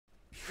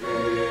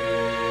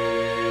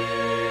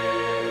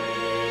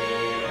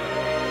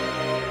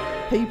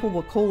People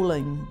were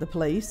calling the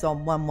police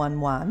on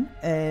 111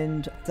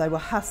 and they were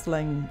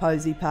hustling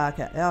Posey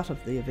Parker out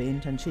of the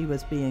event, and she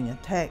was being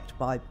attacked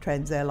by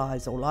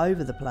trans-allies all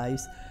over the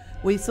place.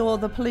 We saw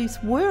the police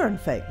were in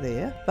fact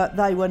there, but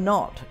they were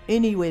not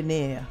anywhere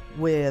near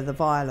where the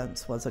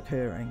violence was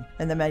occurring,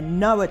 and they made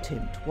no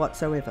attempt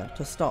whatsoever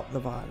to stop the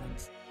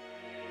violence.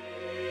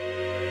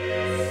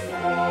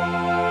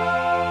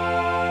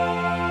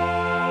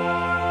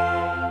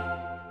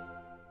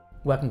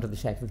 Welcome to the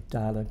Shack of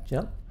Dialogue,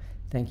 Jill.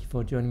 Thank you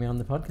for joining me on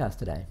the podcast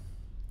today.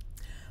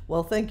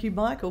 Well, thank you,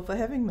 Michael, for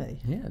having me.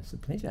 Yeah, it's a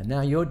pleasure.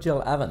 Now, you're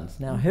Jill Evans.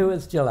 Now, who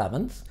is Jill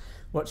Evans?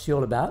 What's she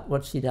all about?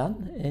 What's she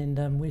done?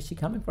 And where's she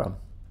coming from?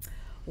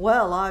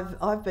 Well,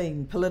 I've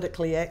been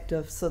politically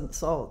active since,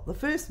 the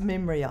first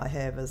memory I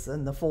have is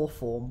in the fourth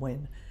form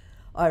when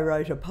I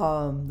wrote a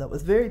poem that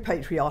was very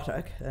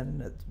patriotic,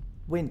 and it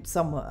went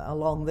somewhere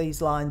along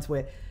these lines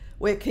where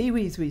we're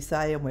Kiwis, we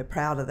say, and we're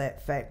proud of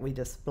that fact. We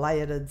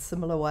display it in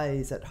similar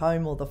ways at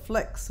home or the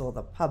flicks or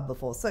the pub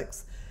before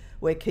six.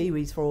 We're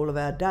Kiwis for all of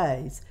our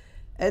days.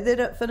 And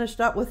then it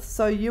finished up with,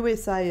 so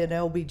USA and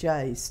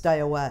LBJ, stay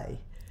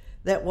away.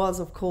 That was,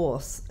 of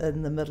course,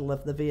 in the middle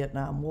of the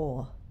Vietnam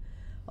War.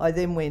 I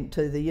then went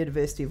to the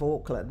University of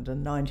Auckland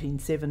in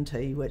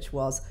 1970, which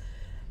was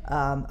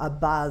a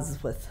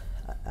buzz with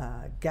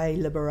gay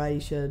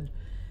liberation.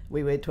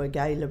 We went to a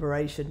gay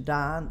liberation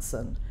dance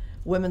and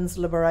women's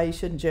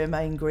liberation.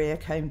 Germaine Greer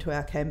came to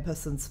our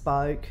campus and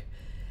spoke.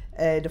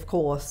 And of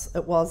course,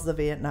 it was the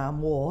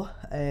Vietnam War.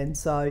 And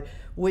so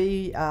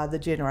we are the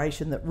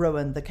generation that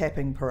ruined the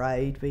capping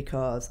parade,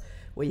 because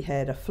we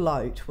had a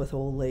float with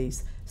all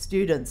these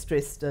students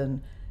dressed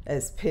in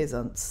as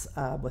peasants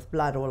with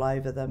blood all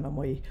over them. And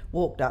we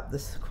walked up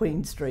this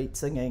Queen Street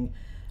singing,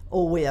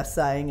 all we are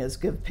saying is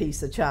give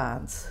peace a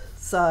chance.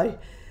 So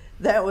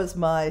that was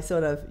my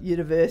sort of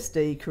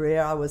university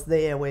career. I was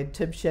there when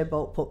Tim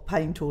Shadbolt put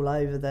paint all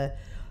over the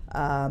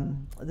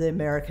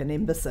American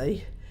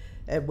embassy,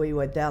 and we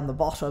were down the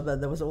bottom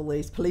and there was all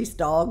these police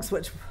dogs,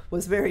 which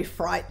was very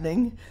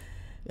frightening.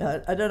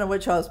 I don't know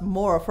which I was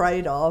more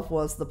afraid of,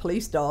 was the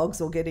police dogs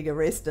or getting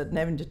arrested and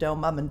having to tell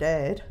mum and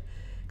dad,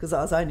 because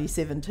I was only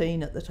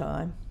 17 at the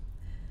time.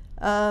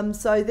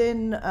 So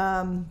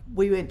then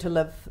we went to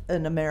live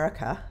in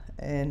America,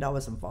 and I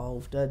was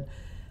involved in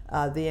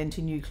the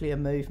anti-nuclear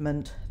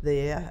movement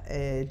there,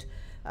 and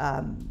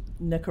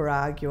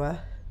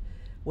Nicaragua.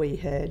 We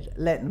had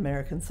Latin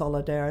American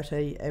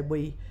solidarity, and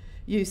we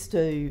used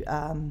to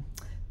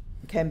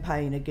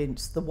campaign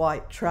against the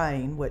white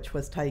train, which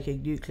was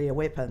taking nuclear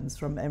weapons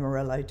from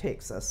Amarillo,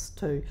 Texas,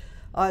 to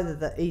either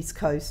the east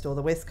coast or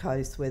the west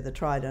coast, where the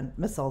Trident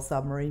missile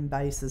submarine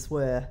bases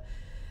were.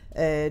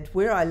 And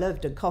where I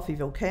lived in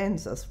Coffeyville,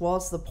 Kansas,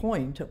 was the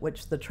point at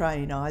which the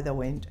train either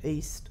went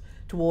east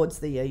towards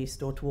the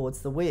east or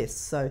towards the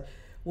west. So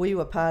we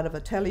were part of a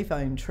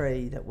telephone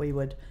tree that we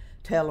would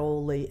tell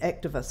all the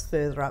activists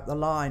further up the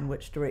line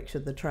which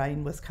direction the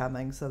train was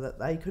coming so that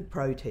they could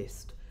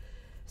protest.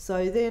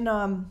 So then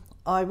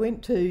I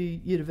went to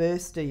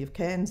University of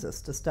Kansas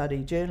to study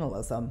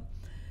journalism,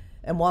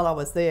 and while I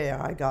was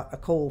there I got a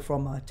call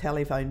from a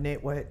telephone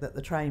network that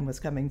the train was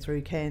coming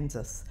through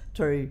Kansas,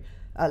 through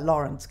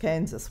Lawrence,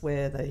 Kansas,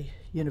 where the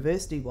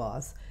university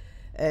was.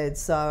 And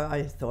so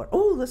I thought,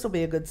 oh, this will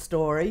be a good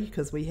story,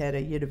 because we had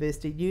a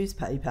university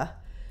newspaper.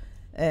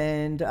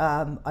 And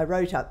I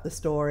wrote up the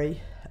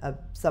story.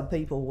 Some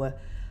people were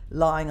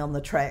lying on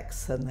the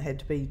tracks and had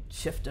to be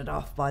shifted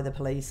off by the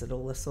police and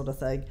all this sort of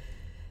thing.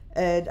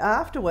 And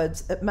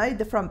afterwards, it made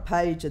the front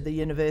page of the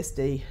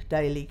University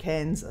Daily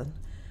Kansan.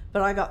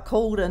 But I got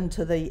called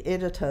into the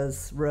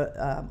editor's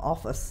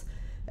office,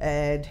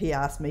 and he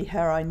asked me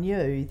how I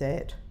knew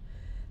that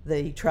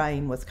the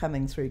train was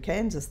coming through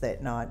Kansas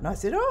that night. And I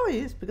said, oh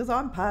yes, because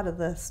I'm part of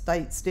the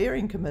state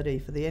steering committee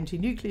for the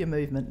anti-nuclear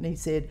movement. And he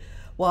said,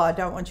 well, I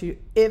don't want you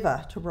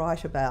ever to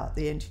write about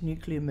the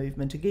anti-nuclear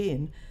movement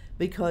again,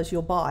 because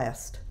you're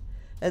biased.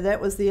 And that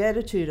was the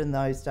attitude in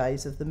those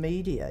days of the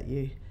media.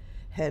 You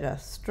had a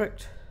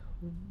strict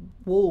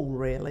wall,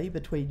 really,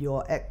 between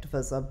your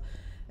activism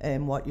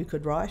and what you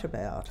could write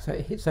about.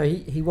 So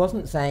he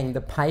wasn't saying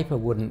the paper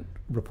wouldn't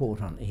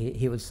report on it.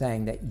 He was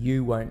saying that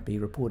you won't be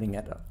reporting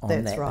it on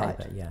That's that right.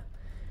 paper. Yeah.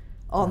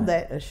 On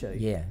that issue.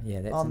 Yeah,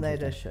 that's on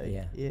that interesting.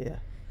 issue. Yeah.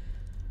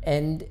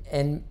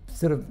 And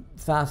sort of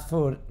fast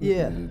forward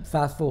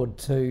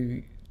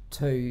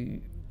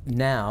to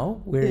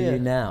now. Where are you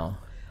now?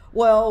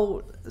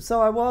 Well,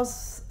 so I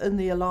was in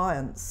the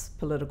Alliance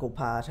political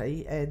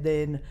party, and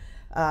then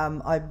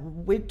I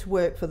went to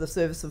work for the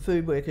Service and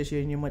Food Workers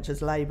Union, which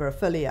is Labour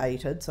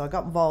affiliated. So I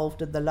got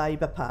involved in the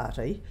Labour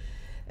Party,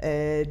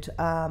 and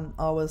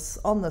I was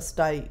on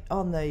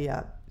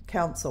the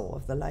council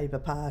of the Labour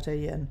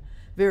Party, and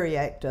very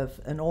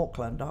active in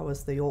Auckland. I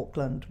was the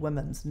Auckland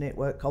Women's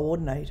Network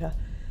coordinator.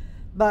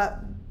 But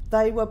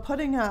they were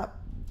putting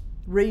up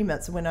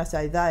remits, and when I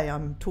say they,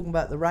 I'm talking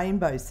about the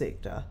rainbow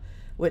sector,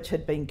 which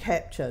had been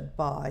captured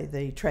by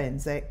the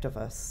trans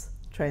activists,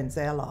 trans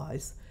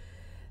allies.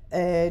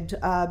 And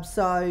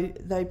so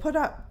they put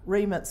up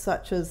remits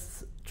such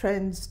as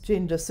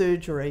transgender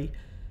surgery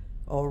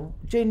or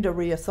gender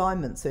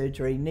reassignment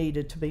surgery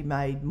needed to be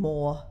made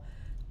more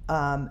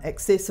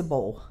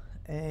accessible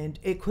and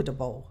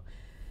equitable.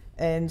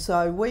 And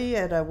so we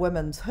at a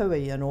women's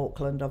hui in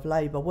Auckland of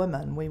Labour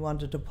women, we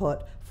wanted to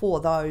put for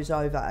those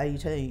over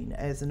 18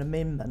 as an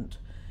amendment.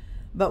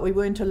 But we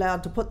weren't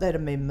allowed to put that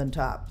amendment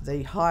up.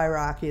 The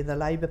hierarchy of the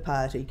Labour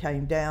Party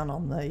came down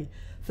on the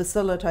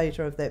facilitator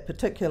of that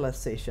particular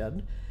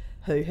session,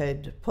 who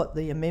had put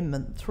the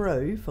amendment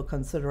through for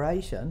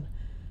consideration,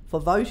 for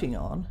voting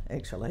on,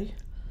 actually.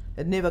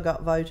 It never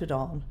got voted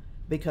on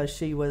because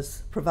she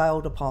was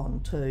prevailed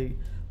upon to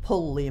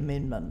pull the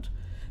amendment.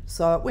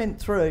 So it went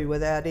through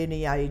without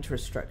any age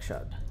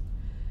restriction.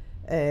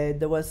 And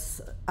there was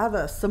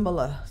other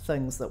similar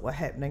things that were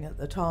happening at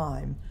the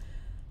time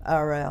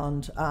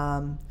around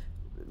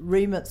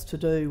remits to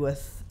do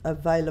with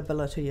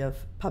availability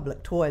of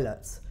public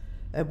toilets.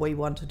 And we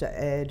wanted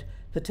to add,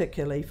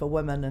 particularly for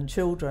women and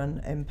children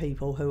and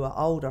people who are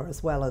older,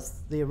 as well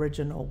as the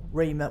original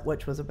remit,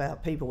 which was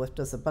about people with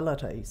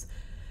disabilities.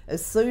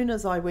 As soon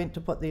as I went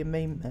to put the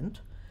amendment,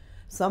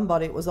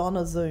 somebody, it was on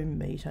a Zoom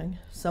meeting,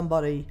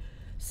 somebody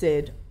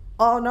said,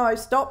 "Oh no,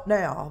 stop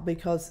now,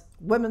 because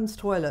women's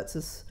toilets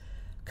is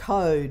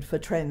code for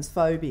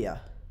transphobia."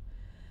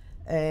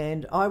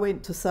 And I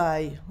went to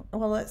say,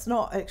 well, that's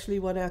not actually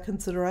what our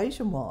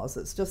consideration was.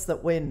 It's just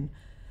that when,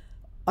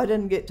 I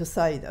didn't get to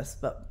say this,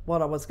 but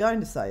what I was going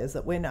to say is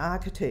that when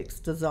architects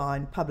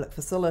design public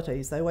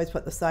facilities, they always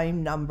put the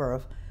same number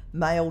of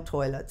male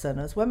toilets in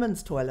as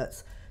women's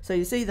toilets. So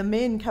you see the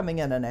men coming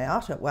in and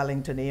out at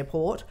Wellington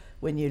Airport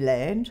when you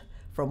land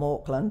from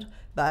Auckland,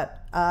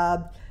 but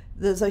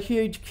there's a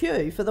huge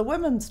queue for the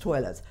women's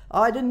toilets.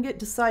 I didn't get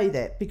to say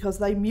that because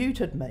they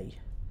muted me.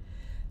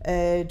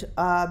 And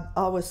I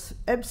was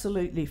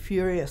absolutely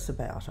furious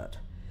about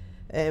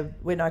it.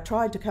 When I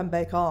tried to come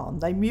back on,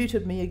 they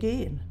muted me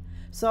again.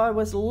 So I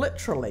was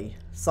literally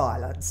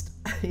silenced,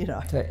 you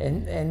know.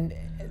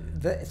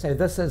 So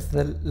this is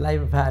the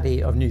Labour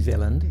Party of New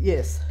Zealand.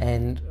 Yes.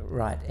 And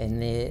right,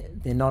 and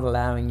they're not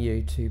allowing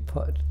you to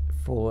put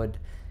forward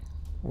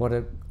what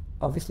are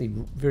obviously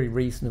very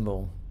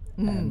reasonable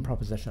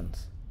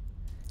propositions.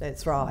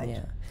 That's right.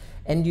 Yeah.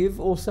 And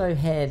you've also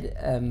had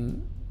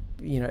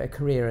a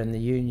career in the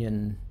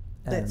union.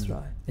 That's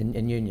right.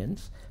 In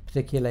unions,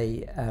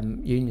 particularly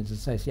unions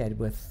associated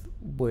with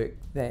work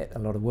that a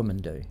lot of women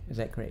do. Is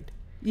that correct?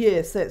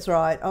 Yes, that's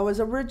right. I was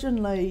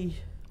originally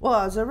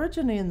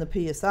in the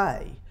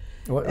PSA.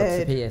 What's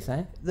the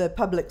PSA? The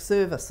Public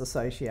Service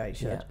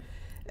Association.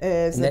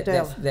 Yeah.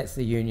 That's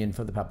the union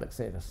for the public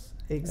service.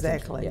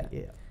 Exactly,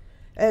 yeah.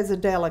 As a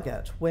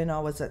delegate when I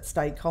was at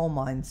State Coal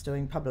Mines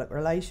doing public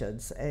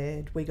relations,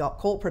 and we got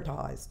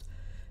corporatised,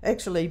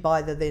 actually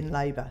by the then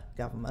Labour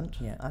government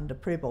under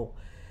Prebble.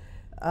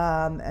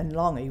 And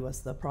Longy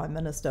was the Prime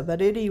Minister.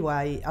 But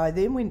anyway, I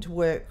then went to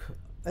work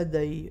in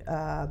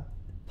the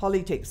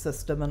Polytech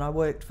system, and I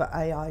worked for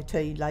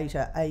AIT,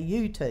 later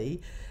AUT,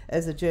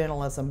 as a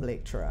journalism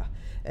lecturer.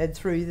 And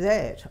through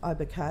that, I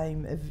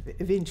became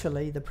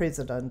eventually the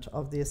president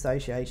of the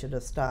Association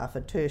of Staff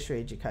in Tertiary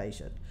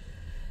Education.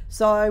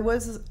 So I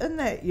was in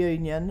that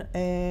union,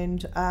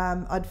 and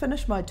I'd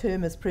finished my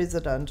term as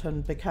president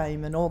and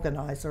became an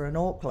organiser in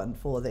Auckland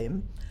for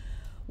them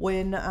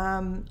when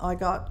I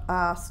got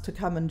asked to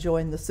come and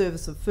join the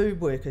Service of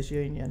Food Workers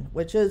Union,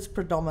 which is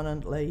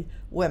predominantly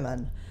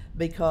women,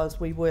 because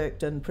we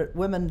worked in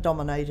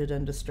women-dominated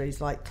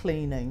industries like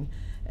cleaning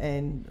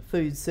and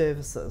food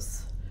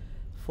services,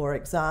 for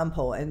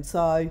example. And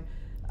so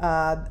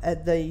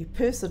the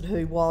person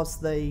who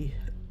was the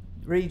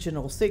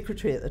regional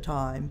secretary at the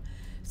time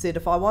said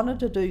if I wanted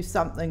to do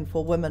something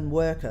for women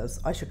workers,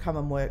 I should come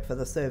and work for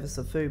the Service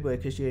of Food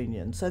Workers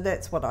Union. So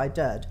that's what I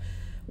did,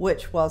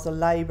 which was a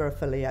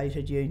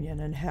Labour-affiliated union,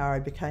 and how I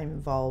became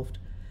involved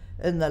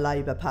in the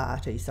Labour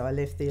Party. So I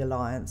left the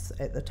Alliance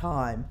at the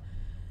time.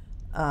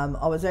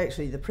 I was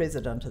actually the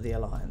president of the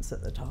Alliance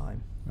at the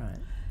time. Right.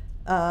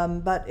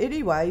 But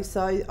anyway,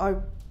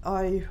 so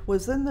I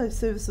was in the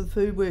Service of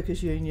Food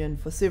Workers Union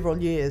for several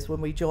years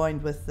when we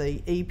joined with the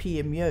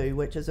EPMU,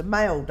 which is a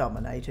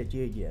male-dominated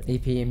union.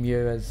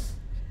 EPMU is?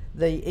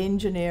 The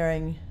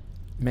Engineering,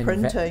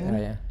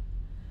 Printing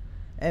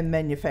and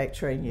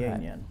Manufacturing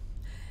Union. Right.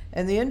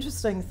 And the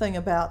interesting thing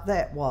about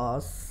that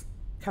was,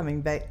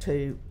 coming back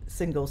to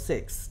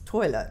single-sex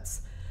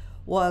toilets,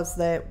 was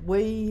that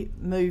we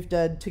moved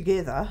in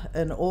together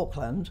in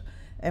Auckland,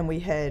 and we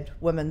had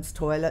women's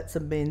toilets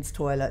and men's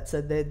toilets,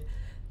 and then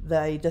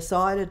they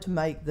decided to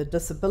make the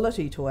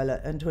disability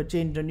toilet into a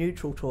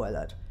gender-neutral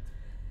toilet.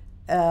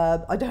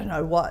 I don't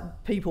know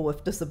what people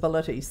with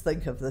disabilities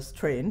think of this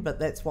trend, but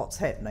that's what's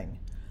happening.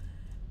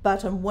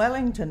 But in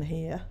Wellington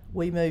here,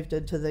 we moved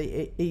into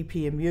the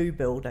EPMU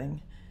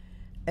building,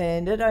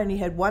 and it only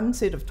had one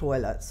set of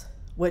toilets,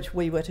 which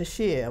we were to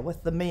share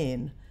with the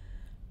men.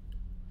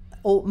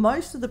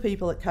 Most of the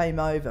people that came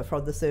over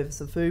from the Service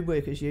of Food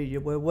Workers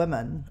Union were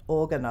women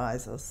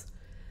organisers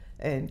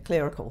and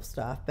clerical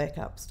staff,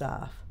 backup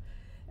staff.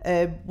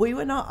 We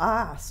were not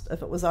asked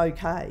if it was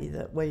okay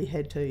that we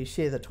had to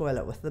share the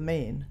toilet with the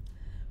men.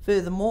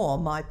 Furthermore,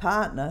 my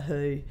partner,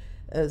 who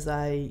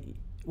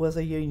was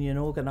a union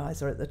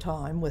organiser at the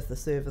time with the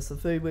Service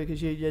of Food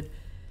Workers Union,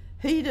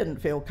 he didn't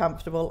feel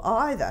comfortable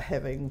either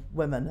having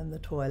women in the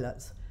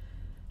toilets.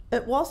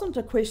 It wasn't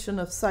a question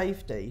of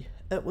safety,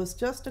 it was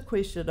just a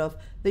question of,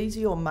 these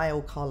are your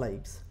male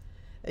colleagues.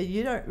 And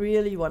you don't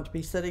really want to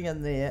be sitting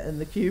in there in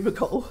the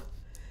cubicle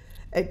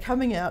and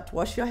coming out to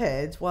wash your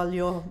hands while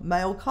your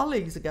male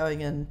colleagues are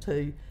going in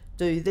to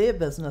do their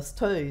business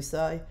too.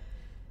 So,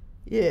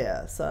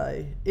 yeah,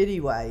 so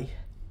anyway,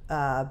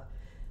 that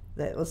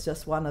was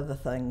just one of the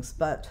things.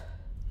 But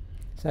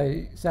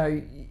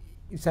so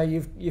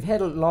you've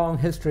had a long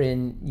history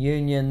in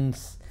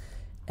unions,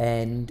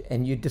 and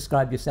you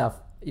describe yourself.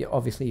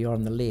 Obviously, you're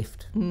on the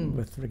left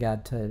with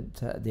regard to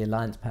the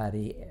Alliance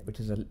Party,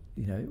 which is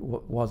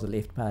was a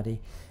left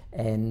party,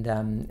 and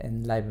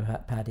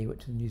Labour Party,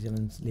 which is New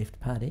Zealand's left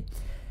party,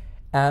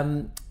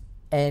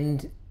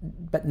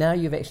 but now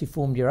you've actually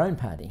formed your own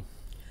party.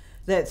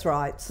 That's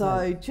right.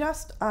 So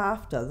just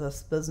after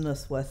this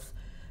business with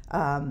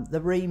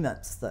the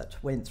remits that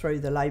went through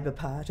the Labour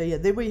Party,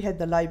 and then we had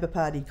the Labour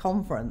Party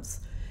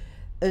conference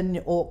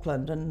in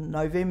Auckland in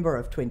November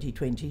of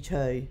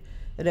 2022.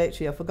 And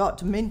actually, I forgot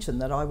to mention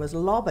that I was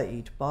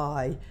lobbied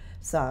by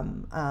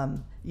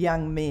some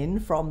young men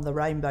from the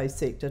rainbow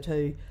sector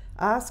to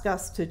ask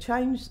us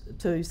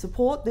to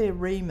support their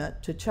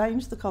remit to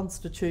change the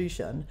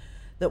constitution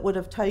that would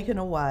have taken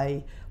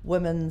away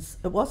women's,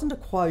 it wasn't a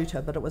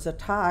quota, but it was a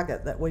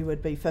target that we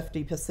would be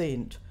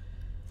 50%.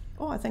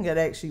 Oh, I think it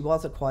actually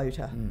was a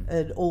quota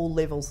at all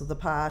levels of the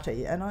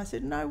party. And I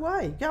said, no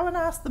way, go and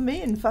ask the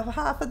men for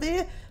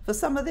for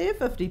some of their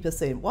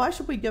 50%. Why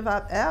should we give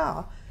up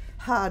our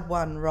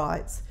hard-won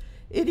rights?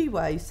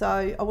 Anyway,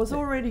 so I was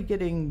already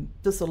getting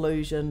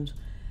disillusioned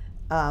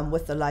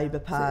with the Labour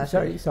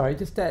Party. Sorry,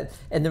 just that.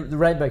 And the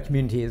rainbow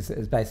community is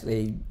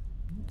basically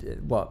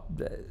what?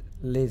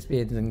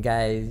 Lesbians and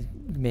gay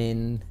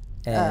men,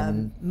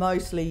 and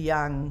mostly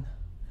young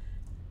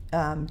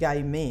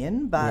gay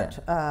men,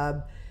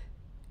 but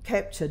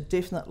captured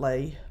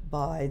definitely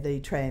by the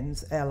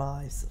trans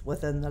allies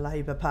within the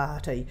Labour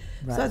Party.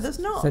 Right. So there's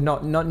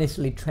not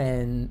necessarily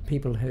trans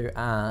people who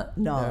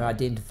who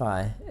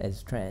identify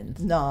as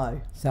trans.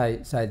 No. So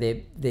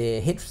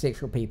they're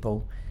heterosexual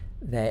people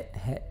that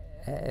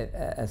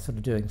are sort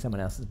of doing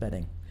someone else's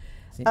bidding.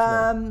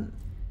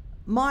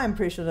 My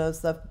impression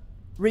is they've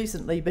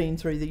recently been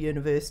through the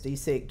university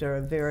sector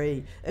and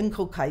very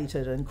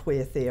inculcated in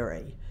queer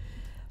theory.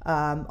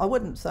 I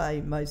wouldn't say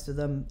most of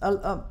them,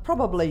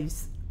 probably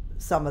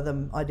some of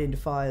them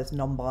identify as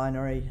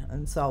non-binary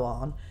and so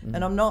on.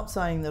 And I'm not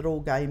saying that all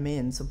gay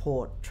men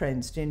support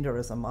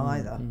transgenderism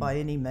either, by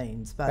any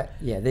means. But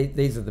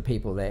these are the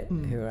people that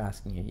who are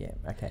asking you. Yeah,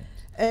 okay.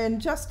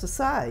 And just to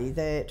say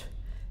that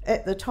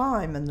at the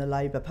time in the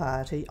Labour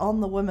Party,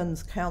 on the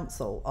Women's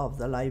Council of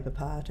the Labour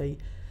Party,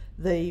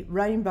 the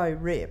Rainbow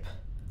Rep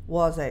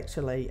was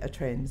actually a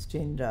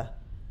transgender,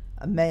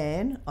 a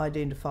man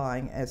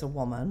identifying as a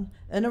woman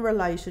in a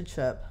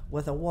relationship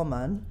with a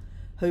woman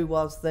who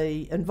was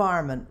the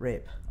environment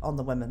rep on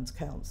the Women's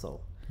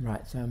Council.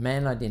 Right, so a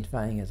man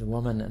identifying as a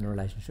woman in a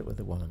relationship with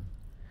a woman.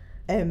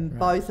 And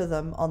both of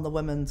them on the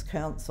Women's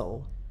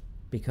Council.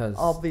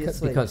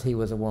 Because he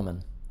was a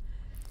woman.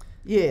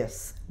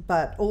 Yes,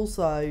 but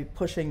also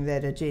pushing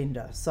that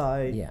agenda.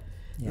 So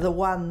the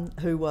one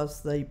who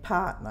was the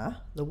partner,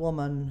 the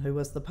woman who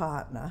was the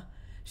partner,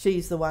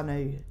 she's the one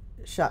who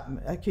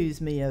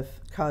accused me of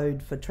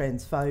code for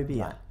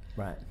transphobia.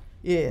 Right.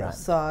 Yeah, right.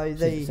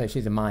 So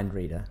she's a mind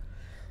reader.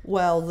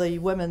 Well, the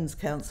Women's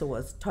Council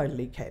was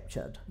totally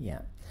captured. Yeah.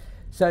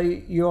 So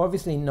you're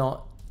obviously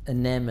not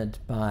enamoured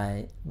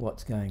by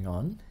what's going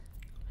on,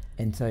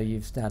 and so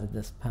you've started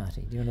this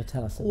party. Do you want to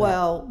tell us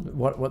about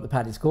what the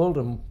party's called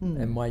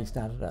and why you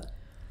started it?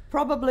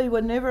 Probably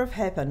would never have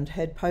happened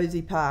had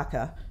Posey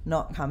Parker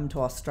not come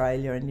to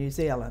Australia and New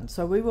Zealand.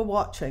 So we were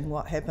watching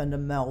what happened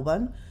in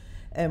Melbourne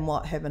and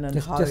what happened in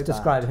Hobart. Just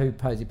describe who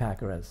Posey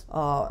Parker is.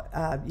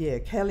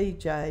 Kelly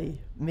J.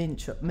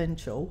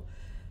 Minchell,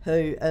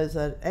 who is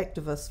an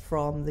activist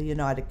from the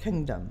United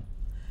Kingdom,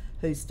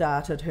 who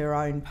started her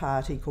own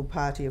party called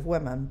Party of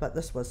Women, but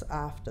this was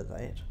after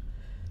that.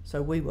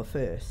 So we were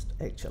first,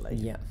 actually.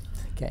 Yeah,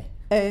 okay.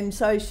 And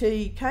so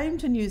she came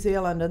to New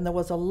Zealand, and there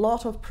was a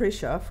lot of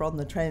pressure from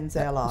the trans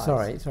allies.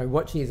 Sorry.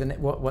 What's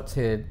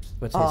her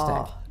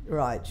stake?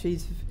 Right.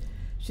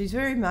 She's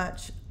very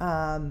much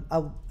a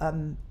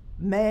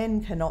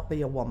man cannot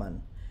be a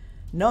woman.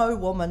 No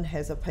woman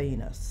has a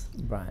penis.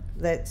 Right.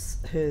 That's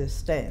her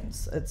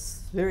stance.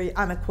 It's very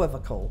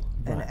unequivocal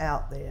and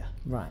out there.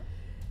 Right.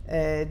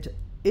 And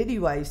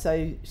anyway,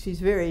 so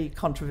she's very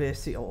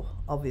controversial,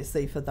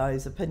 obviously, for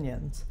those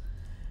opinions.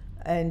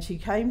 And she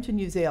came to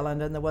New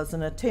Zealand, and there was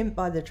an attempt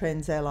by the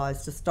trans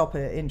allies to stop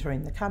her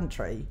entering the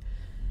country.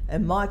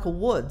 And Michael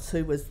Woods,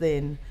 who was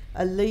then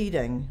a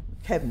leading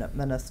cabinet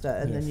minister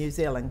in the New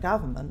Zealand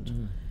government,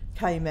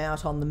 came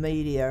out on the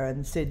media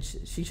and said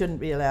she shouldn't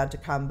be allowed to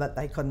come, but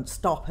they couldn't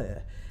stop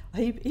her.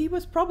 He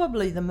was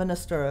probably the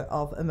Minister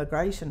of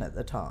Immigration at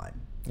the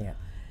time. Yeah.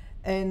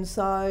 And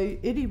so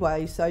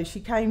anyway, so she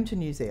came to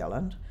New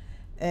Zealand,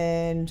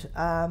 and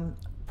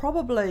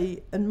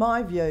probably, in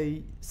my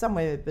view,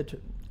 somewhere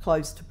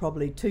close to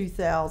probably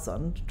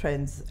 2,000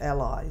 trans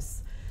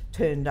allies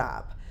turned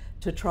up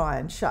to try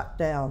and shut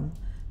down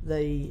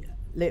the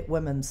Let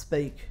Women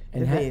Speak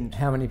event.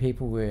 How many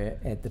people were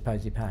at the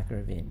Posey Parker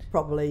event?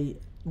 Probably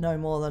no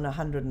more than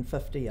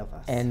 150 of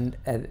us. And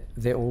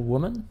they're all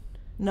women?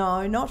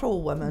 No, not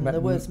all women. There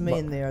was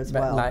men there as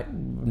well. Like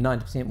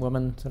 90%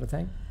 women sort of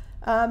thing?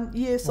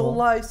 Yes,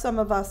 although some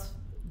of us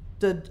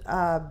did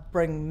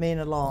bring men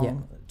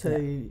along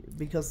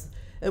because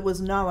it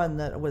was known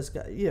that it was,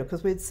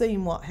 because we'd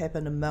seen what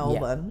happened in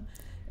Melbourne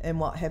and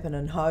what happened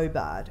in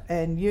Hobart,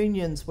 and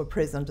unions were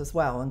present as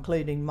well,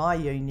 including my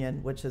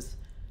union, which is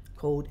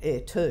called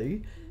Air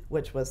 2,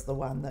 which was the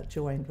one that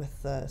joined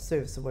with the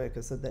service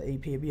workers of the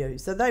EPMU.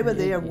 So they were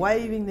there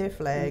waving their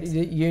flags.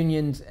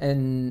 Unions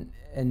in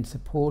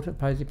support of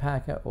Posey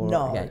Parker, or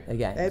no,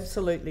 against?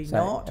 Absolutely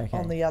not. Okay.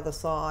 On the other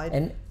side.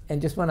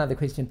 And just one other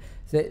question: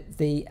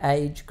 the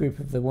age group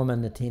of the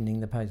women attending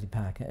the Posey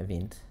Parker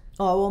event?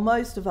 Oh well,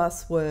 most of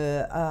us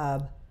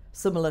were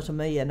similar to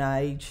me in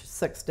age,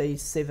 60s,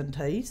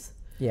 70s.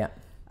 Yeah.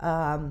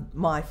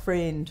 My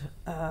friend,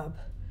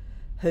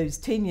 who's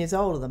 10 years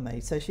older than me,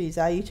 so she's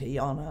 80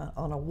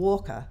 on a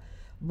walker,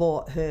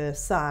 bought her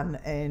son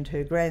and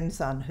her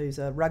grandson, who's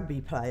a rugby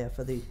player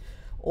for the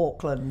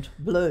Auckland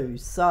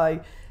Blues.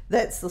 So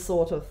that's the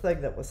sort of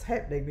thing that was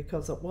happening,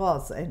 because it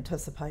was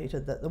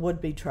anticipated that there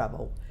would be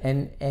trouble.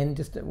 And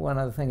just one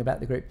other thing about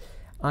the group,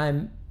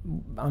 I'm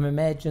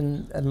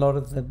imagine a lot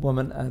of the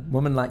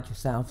women like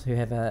yourselves who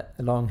have a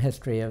long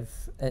history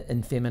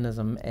in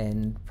feminism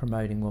and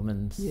promoting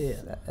women's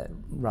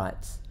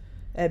rights.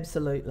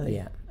 Absolutely.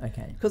 Yeah,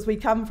 okay. Because we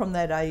come from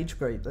that age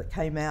group that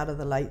came out of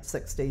the late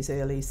 60s,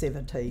 early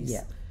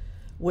 70s,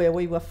 where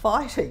we were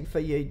fighting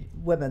for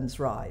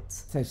women's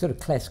rights. So sort of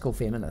classical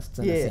feminists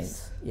in a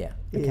sense. Yeah.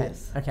 Okay.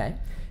 Yes. Okay.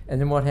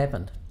 And then what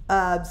happened?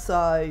 And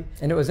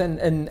it was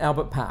in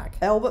Albert Park.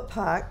 Albert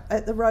Park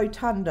at the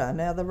Rotunda.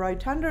 Now the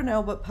Rotunda in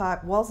Albert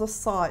Park was a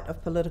site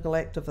of political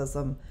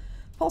activism,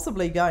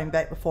 possibly going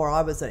back before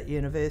I was at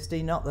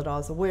university, not that I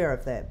was aware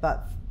of that,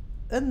 but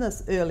in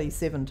this early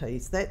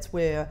 70s, that's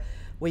where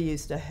we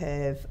used to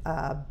have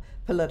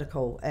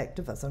political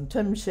activism.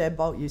 Tim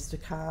Shadbolt used to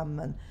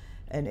come,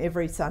 and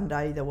every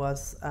Sunday there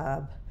was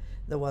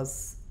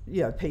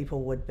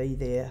people would be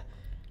there,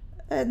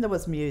 and there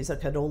was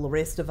music and all the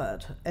rest of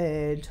it.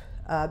 And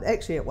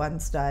actually at one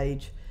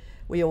stage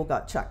we all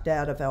got chucked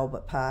out of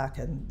Albert Park,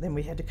 and then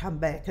we had to come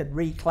back and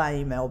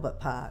reclaim Albert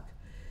Park.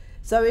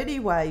 So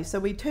anyway, so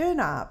we turn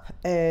up,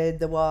 and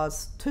there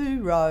was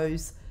 2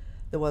 rows.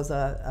 There was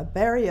a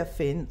barrier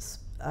fence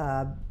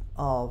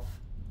of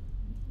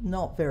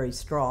not very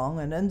strong,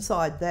 and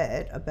inside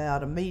that,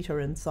 about a metre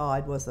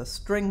inside, was a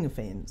string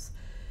fence.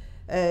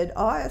 And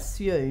I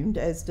assumed,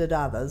 as did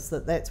others,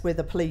 that that's where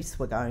the police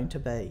were going to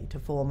be, to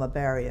form a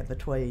barrier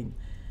between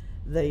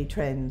the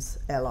trans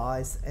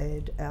allies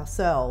and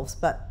ourselves,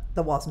 but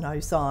there was no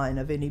sign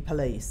of any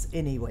police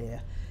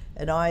anywhere.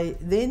 And I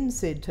then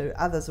said to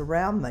others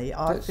around me,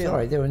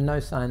 Sorry, there were no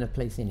sign of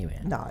police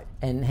anywhere? No.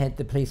 And had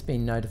the police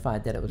been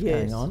notified that it was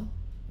going on?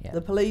 Yeah.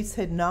 The police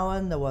had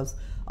known. There was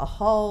a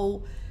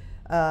whole...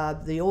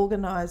 the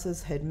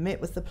organisers had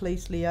met with the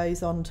police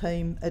liaison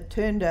team. It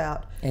turned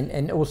out...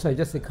 And also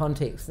just the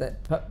context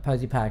that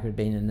Posey Parker had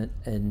been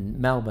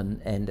in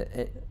Melbourne, and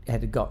it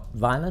had got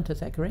violent, is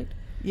that correct?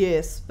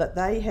 Yes, but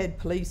they had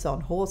police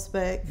on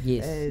horseback.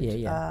 Yes,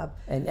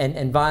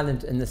 and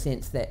violent in the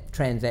sense that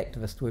trans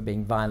activists were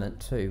being violent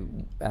to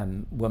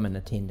women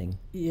attending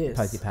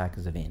Posey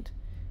Parker's event.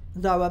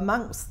 Though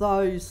amongst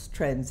those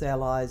trans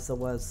allies there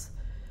was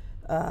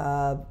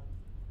far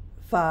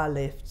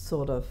left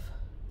sort of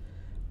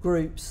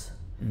groups.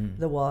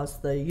 There was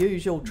the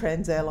usual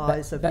trans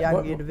allies of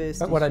young universities.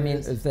 But what I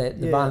meant is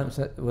that the violence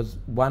was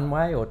one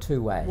way or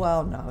two way?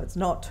 Well, no, it's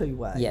not two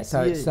way. Yeah,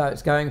 so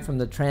it's going from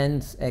the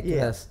trans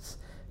activists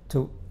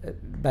to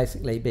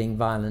basically being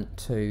violent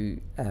to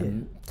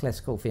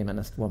classical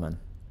feminist women.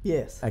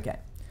 Yes. Okay.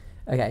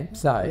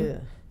 So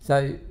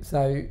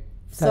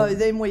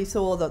then we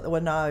saw that there were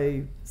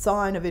no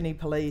sign of any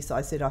police.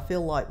 I said, I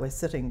feel like we're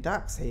sitting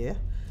ducks here.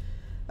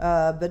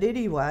 But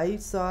anyway,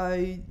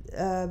 so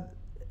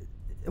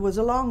it was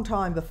a long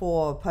time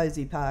before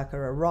Posey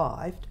Parker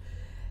arrived,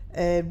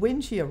 and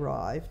when she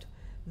arrived,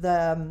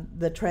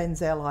 the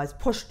trans allies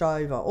pushed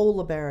over all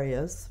the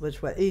barriers,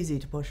 which were easy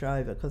to push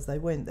over because they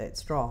weren't that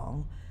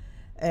strong,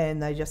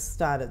 and they just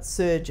started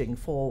surging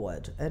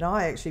forward. And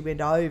I actually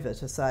went over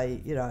to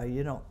say,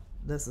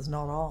 this is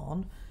not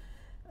on,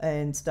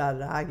 and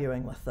started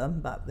arguing with them,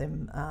 but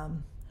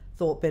them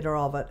thought better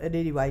of it, and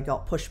anyway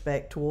got pushed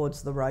back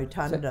towards the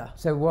Rotunda.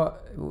 So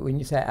what, when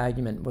you say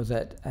argument, was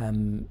it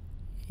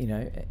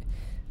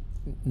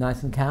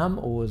nice and calm,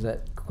 or was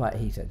it quite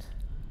heated?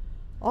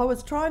 I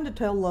was trying to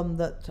tell them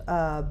that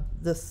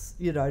this,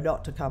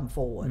 not to come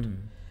forward.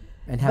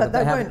 And how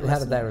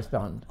did they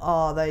respond?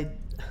 Oh,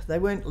 they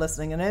weren't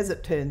listening, and as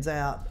it turns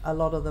out, a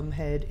lot of them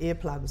had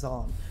earplugs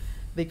on,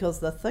 because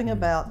the thing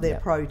about their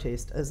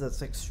protest is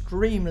it's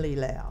extremely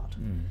loud.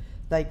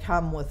 They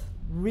come with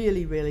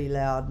really, really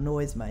loud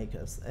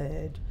noisemakers.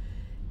 And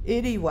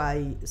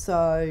anyway,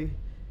 so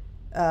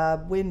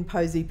when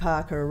Posey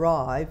Parker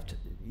arrived,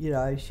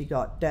 she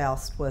got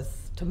doused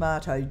with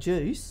tomato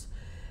juice,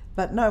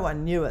 but no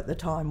one knew at the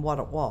time what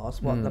it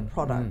was, what the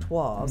product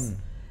was.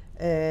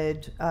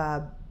 And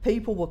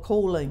people were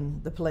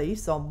calling the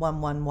police on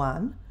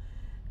 111,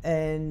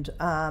 and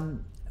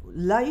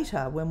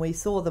later, when we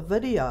saw the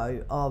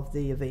video of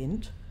the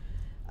event,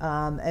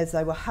 as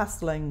they were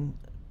hustling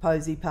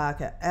Posey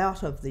Parker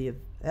out of the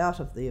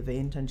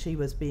event, and she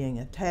was being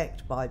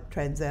attacked by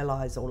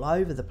Trans-Allies all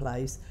over the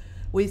place,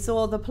 we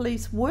saw the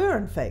police were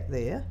in fact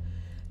there.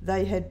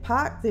 They had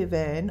parked their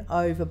van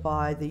over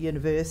by the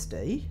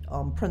university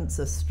on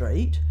Princess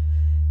Street,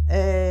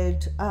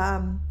 and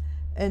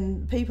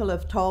people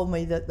have told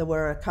me that there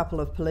were a couple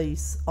of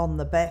police on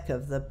the back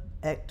of the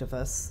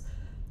activists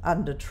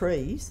under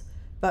trees,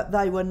 but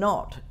they were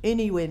not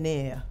anywhere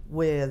near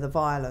where the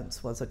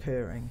violence was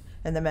occurring,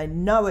 and they made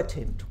no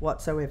attempt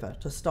whatsoever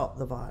to stop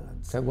the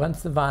violence. So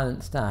once the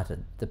violence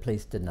started, the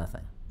police did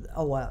nothing?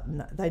 Oh, well,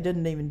 no, they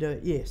didn't even do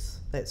it.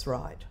 Yes, that's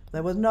right.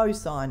 There was no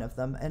sign of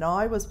them, and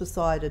I was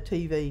beside a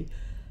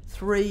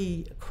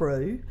TV3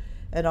 crew,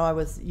 and I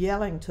was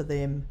yelling to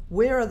them,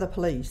 "Where are the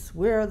police?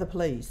 Where are the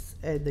police?"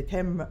 And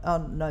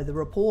the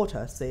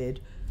reporter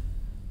said,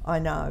 "I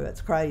know,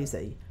 it's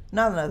crazy."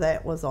 None of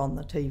that was on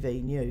the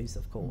TV news,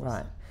 of course.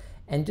 Right.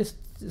 And just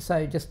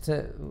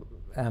to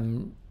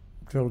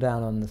drill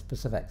down on the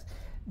specifics,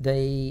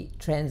 the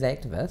trans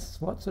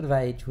activists, what sort of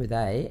age were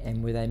they,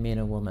 and were they men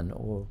or women,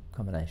 or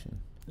combination?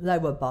 They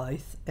were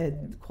both,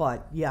 and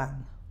quite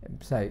young.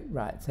 So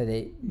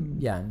they're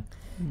young,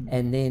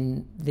 and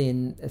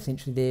then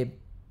essentially they're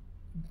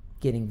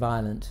getting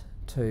violent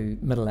to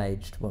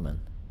middle-aged women.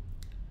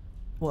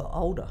 Well,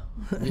 older.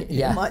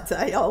 Yeah. You might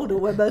say older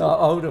women. Oh,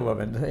 older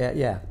women,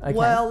 yeah. Okay.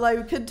 Well,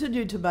 they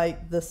continued to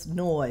make this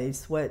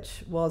noise,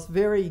 which was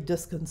very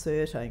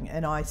disconcerting,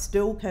 and I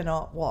still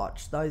cannot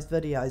watch those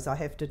videos. I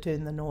have to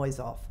turn the noise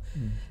off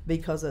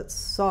because it's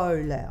so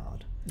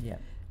loud. Yeah.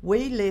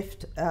 We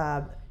left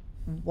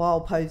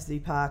while Posey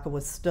Parker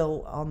was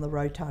still on the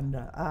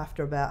rotunda.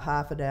 After about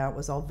half an hour, it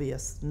was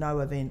obvious no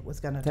event was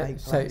going to take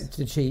place. So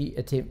did she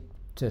attempt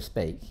to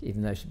speak,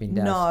 even though she'd been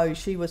doused? No,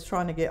 she was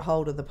trying to get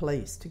hold of the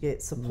police to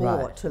get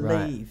support to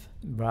leave.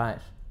 Right.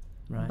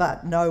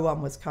 But no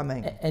one was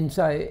coming. And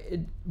so,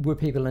 were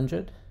people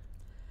injured?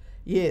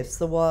 Yes,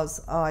 there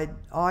was. I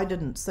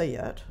didn't see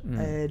it,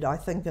 and I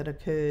think it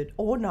occurred.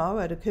 Oh no,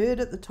 it occurred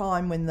at the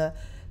time when the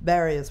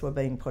barriers were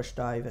being pushed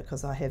over,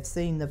 because I have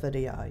seen the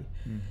video.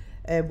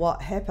 And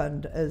what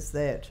happened is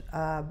that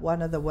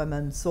one of the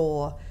women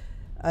saw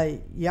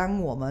a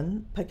young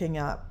woman picking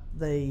up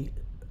the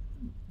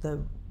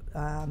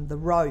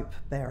rope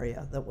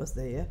barrier that was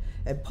there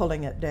and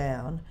pulling it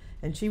down,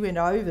 and she went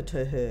over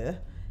to her,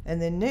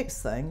 and then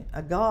next thing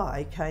a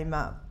guy came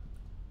up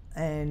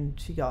and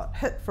she got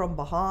hit from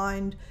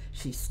behind,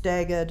 she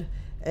staggered,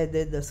 and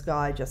then this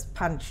guy just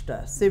punched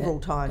her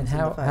several times in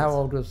the face. How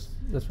old was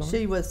this woman?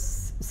 She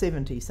was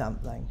 70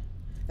 something.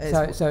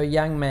 So a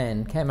young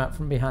man came up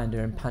from behind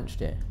her and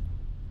punched her?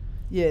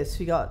 Yes,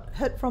 she got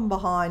hit from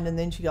behind and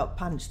then she got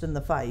punched in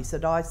the face,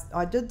 and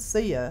I did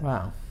see her.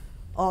 Wow.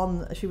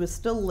 She was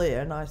still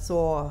there, and I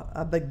saw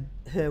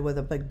her with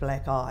a big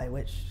black eye,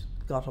 which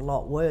got a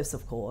lot worse,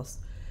 of course.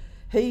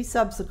 He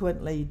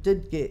subsequently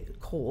did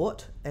get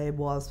caught and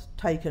was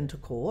taken to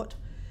court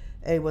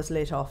and was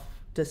let off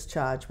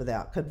discharge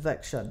without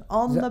conviction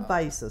on the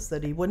basis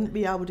that he wouldn't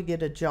be able to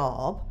get a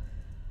job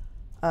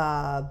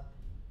and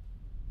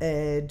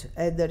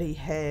that he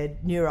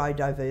had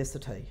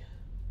neurodiversity.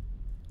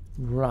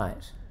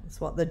 Right.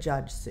 That's what the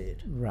judge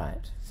said.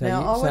 Right. So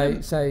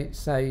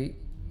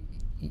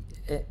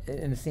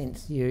in a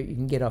sense, you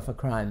can get off a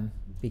crime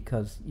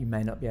because you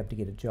may not be able to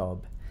get a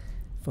job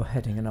for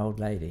hitting an old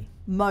lady.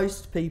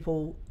 Most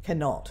people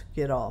cannot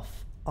get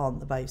off on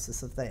the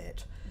basis of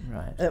that.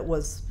 Right. It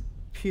was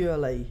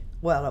purely,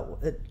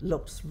 it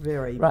looks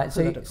very right.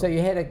 political. So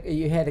you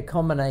had a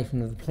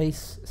combination of the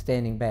police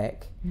standing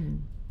back,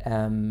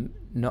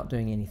 not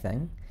doing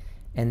anything,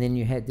 and then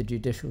you had the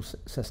judicial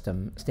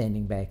system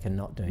standing back and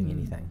not doing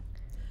anything.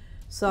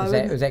 So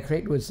was that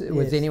correct? Was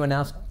anyone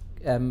else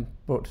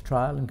brought to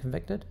trial and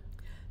convicted?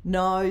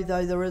 No,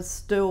 though there is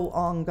still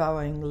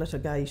ongoing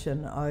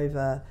litigation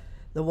over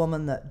the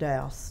woman that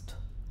doused,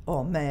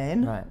 or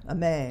man, a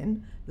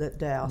man that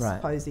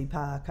doused Posey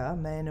Parker, a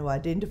man who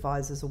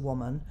identifies as a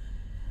woman.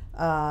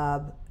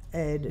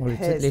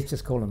 Let's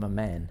just call him a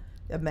man.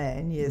 A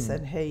man, yes,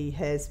 and he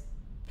has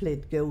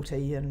pled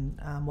guilty and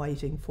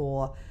waiting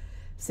for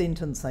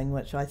sentencing,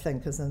 which I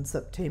think is in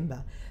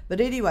September. But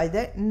anyway,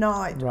 that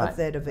night of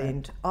that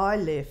event, I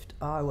left.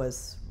 I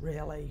was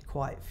really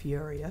quite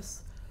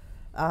furious,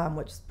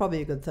 which is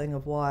probably a good thing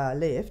of why I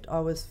left. I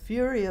was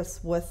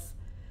furious with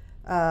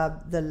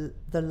the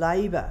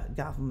Labour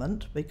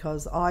government,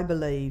 because I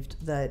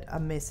believed that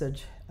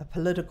a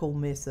political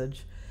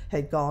message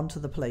had gone to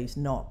the police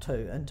not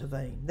to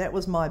intervene. That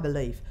was my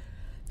belief.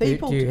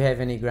 Do you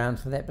have any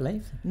grounds for that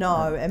belief?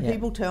 No, and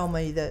people tell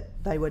me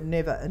that they would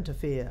never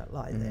interfere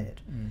like that.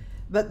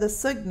 But the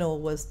signal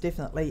was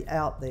definitely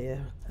out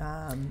there.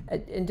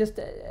 And just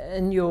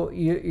in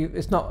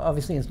it's not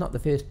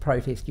the first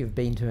protest you've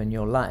been to in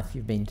your life.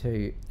 You've been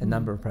to a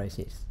number of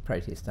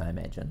protests, I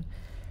imagine.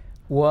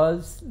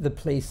 Was the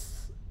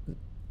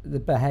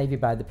behaviour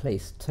by the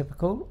police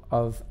typical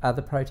of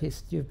other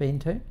protests you've been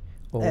to?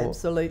 Or?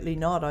 Absolutely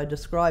not. I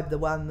described the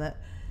one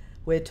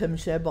where Tim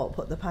Shabot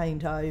put the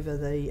paint over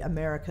the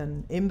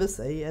American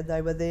embassy, and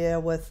they were there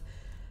with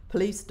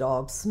police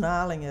dogs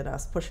snarling at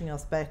us, pushing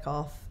us back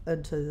off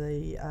into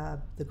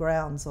the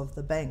grounds of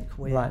the bank.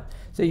 Right.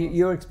 So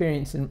your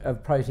experience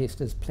of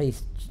protest is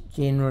police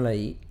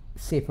generally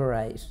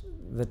separate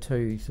the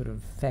two sort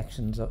of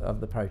factions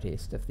of the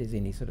protest if there's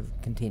any sort of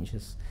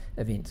contentious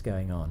events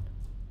going on.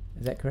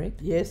 Is that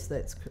correct? Yes,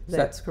 that's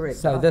correct.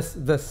 So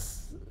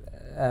this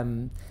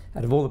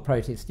out of all the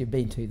protests you've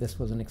been to, this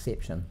was an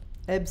exception.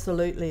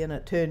 Absolutely, and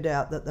it turned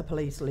out that the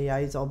police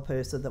liaison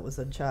person that was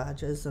in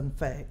charge is in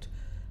fact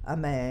a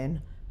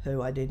man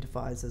who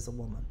identifies as a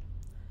woman.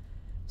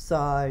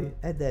 So,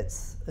 and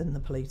that's in the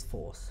police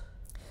force.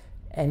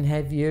 And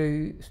have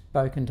you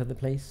spoken to the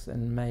police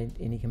and made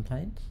any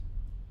complaints?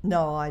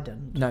 No, I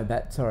didn't. No,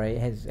 but sorry,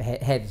 has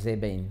there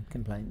been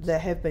complaints? There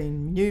have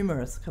been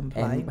numerous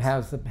complaints. And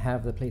how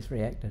have the police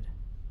reacted?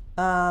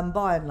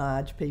 By and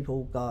large,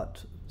 people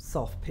got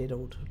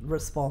soft-pedalled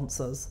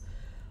responses.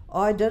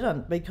 I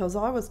didn't, because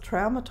I was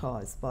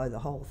traumatised by the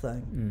whole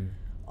thing.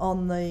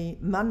 On the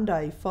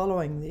Monday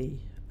following the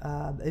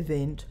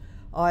event,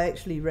 I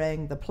actually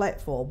rang the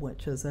Platform,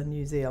 which is a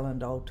New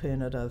Zealand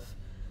alternative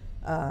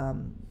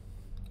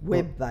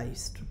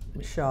web-based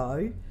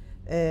show,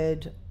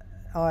 and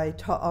I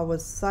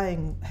was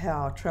saying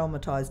how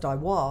traumatised I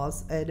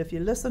was, and if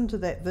you listen to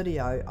that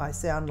video, I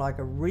sound like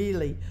a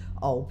really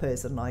old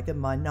person, like in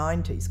my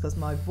 90s, because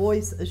my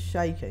voice is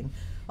shaking.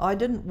 I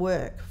didn't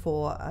work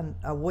for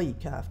a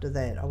week after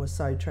that. I was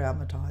so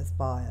traumatised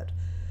by it.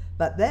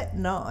 But that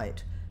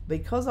night,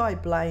 because I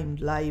blamed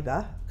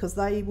Labour, because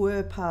they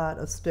were part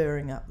of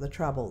stirring up the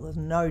trouble, there's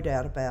no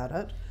doubt about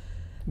it.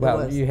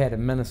 Well, you had a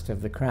Minister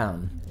of the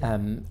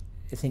Crown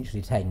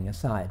essentially taking a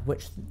side,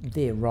 which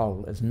their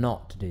role is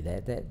not to do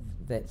that.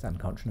 That's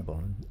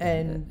unconscionable.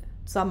 And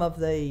some of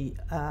the,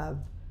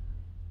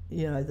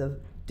 the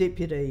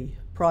Deputy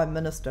Prime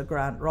Minister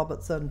Grant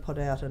Robertson put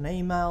out an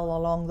email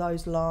along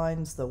those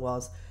lines. There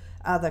was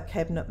other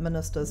cabinet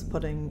ministers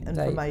putting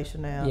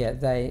information out. Yeah,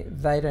 they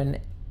don't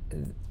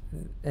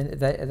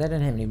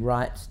have any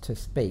rights to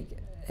speak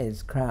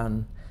as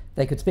Crown.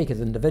 They could speak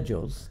as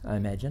individuals, I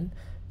imagine,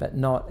 but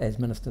not as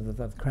Ministers of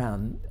the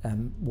Crown,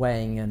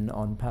 weighing in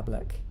on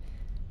public.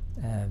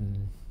 I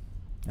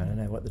don't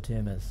know what the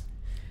term is,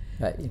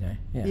 but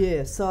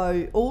Yeah,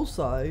 so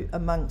also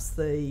amongst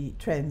the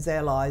Trans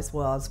Allies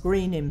was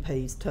Green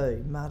MPs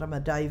too. Marama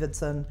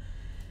Davidson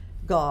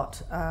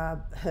got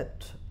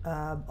hit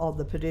on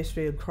the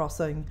pedestrian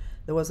crossing.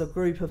 There was a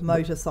group of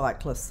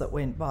motorcyclists that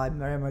went by,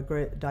 Marama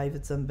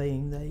Davidson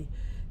being the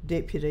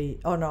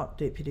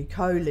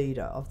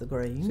co-leader of the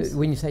Greens. So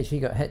when you say she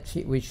got hit,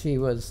 she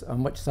was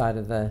on which side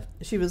of the...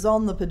 She was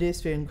on the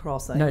pedestrian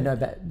crossing.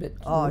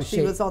 But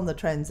she was on the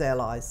Trans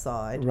Allies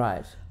side.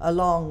 Right.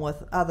 Along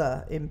with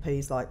other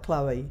MPs like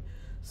Chloe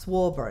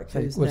Swarbrick.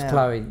 So was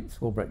Chloe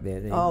Swarbrick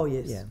there? Oh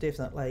yes,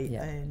 definitely.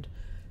 Yeah. And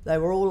they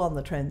were all on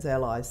the Trans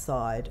Allies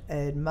side,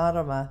 and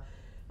Marama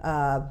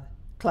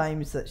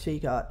claims that she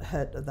got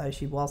hit, though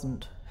she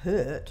wasn't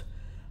hurt,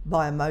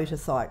 by a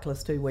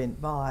motorcyclist who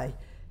went by.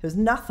 It was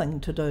nothing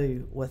to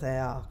do with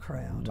our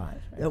crowd. Right.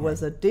 Okay. There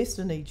was a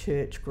Destiny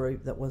Church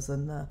group that was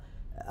in the,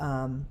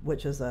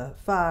 which is a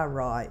far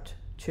right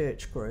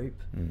church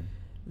group,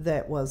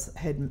 that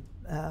had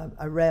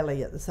a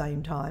rally at the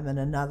same time in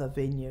another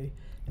venue,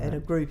 and a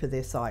group of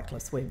their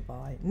cyclists went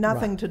by.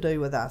 Nothing to do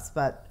with us,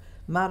 but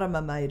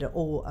Marama made it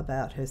all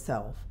about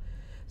herself.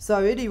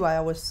 So anyway,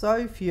 I was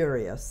so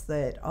furious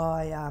that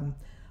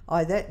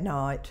I that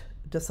night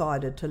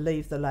decided to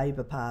leave the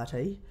Labour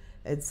Party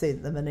and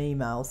sent them an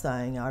email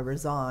saying I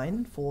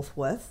resigned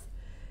forthwith.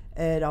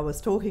 And I was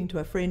talking to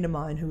a friend of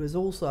mine who was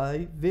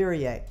also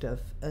very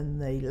active in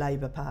the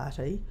Labour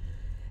Party,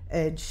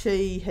 and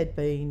she had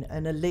been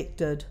an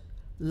elected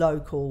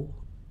local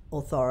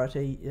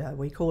authority,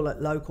 we call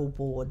it local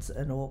boards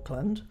in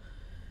Auckland,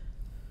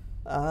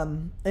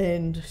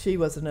 and she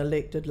was an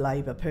elected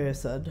Labour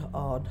person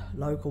on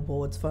local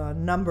boards for a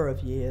number of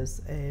years,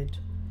 and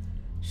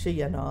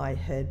she and I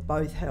had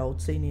both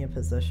held senior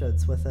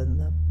positions within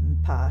the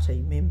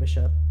party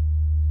membership.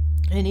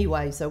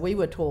 Anyway, so we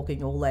were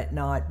talking all that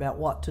night about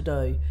what to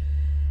do,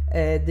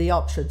 and the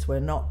options were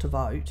not to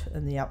vote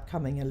in the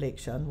upcoming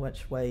election,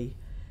 which we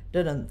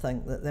didn't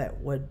think that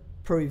would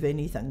prove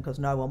anything because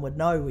no one would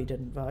know we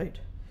didn't vote.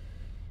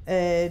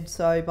 And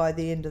so by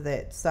the end of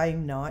that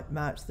same night,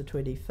 March the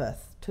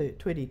 25th,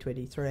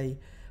 2023,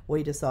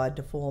 we decided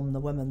to form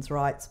the Women's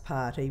Rights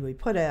Party. We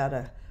put out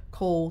a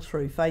call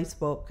through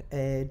Facebook,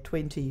 and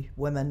 20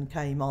 women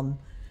came on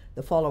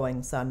the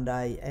following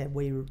Sunday, and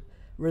we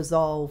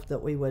resolved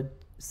that we would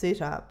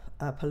set up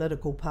a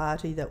political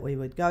party, that we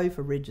would go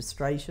for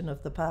registration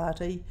of the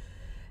party,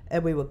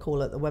 and we would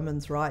call it the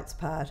Women's Rights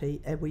Party.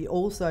 And we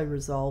also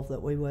resolved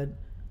that we would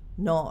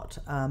not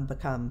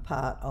become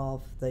part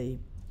of the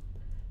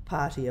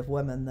party of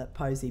women that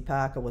Posey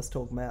Parker was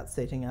talking about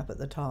setting up at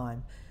the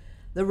time.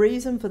 The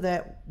reason for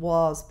that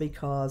was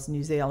because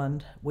New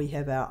Zealand, we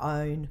have our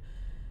own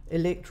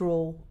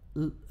electoral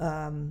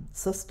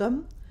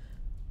system,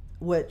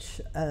 which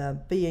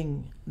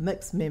being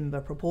mixed member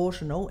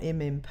proportional,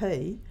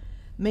 MMP,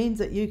 means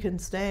that you can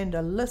stand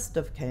a list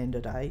of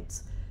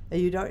candidates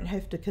and you don't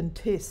have to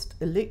contest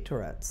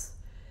electorates,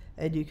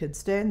 and you can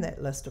stand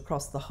that list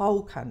across the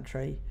whole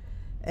country,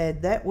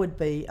 and that would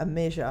be a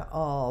measure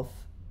of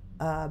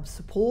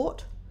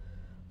support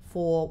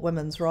for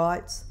women's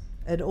rights.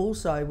 And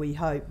also, we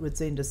hope, would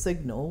send a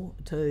signal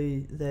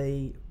to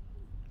the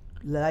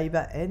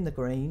Labour and the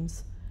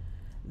Greens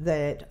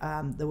that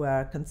there were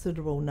a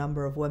considerable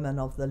number of women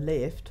of the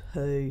left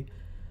who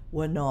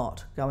were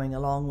not going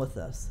along with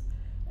this.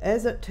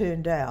 As it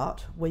turned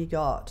out, we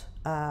got,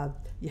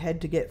 you had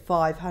to get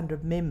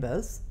 500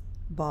 members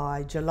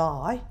by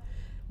July,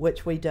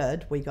 which we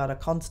did. We got a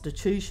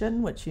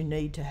constitution, which you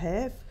need to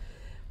have.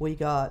 We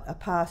got a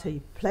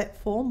party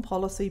platform,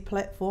 policy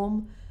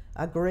platform,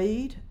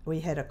 agreed.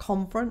 We had a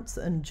conference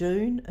in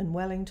June in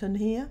Wellington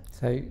here.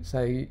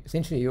 So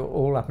essentially you're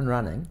all up and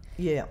running.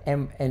 Yeah.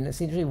 And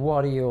essentially,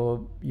 what are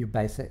your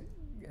basic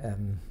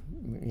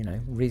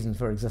reasons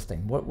for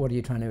existing? What are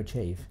you trying to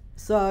achieve?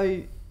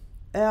 So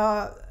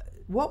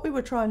what we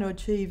were trying to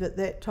achieve at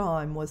that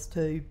time was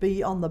to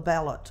be on the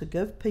ballot, to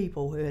give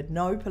people who had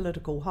no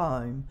political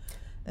home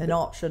an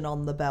option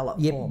on the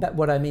ballot form. Yeah, but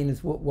what I mean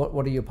is,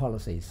 what are your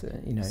policies?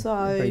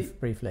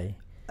 Briefly.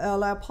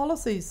 Well, our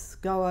policies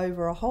go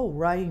over a whole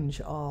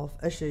range of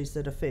issues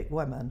that affect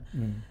women.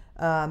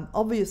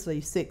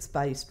 Obviously,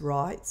 sex-based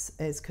rights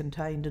as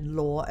contained in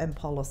law and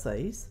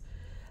policies.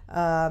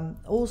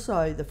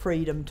 Also, the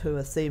freedom to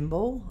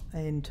assemble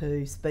and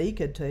to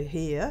speak and to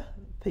hear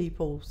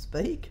people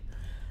speak.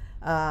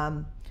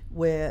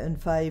 We're in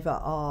favour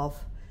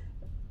of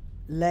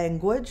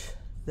language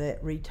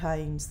that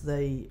retains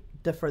the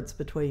difference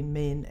between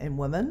men and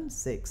women,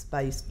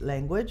 sex-based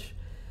language.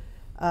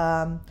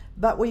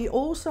 But we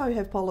also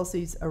have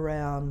policies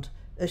around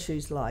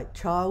issues like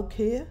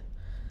childcare,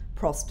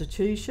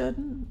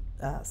 prostitution,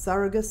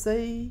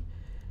 surrogacy,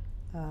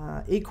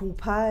 equal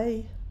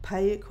pay,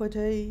 pay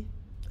equity.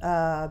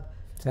 So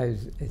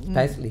it's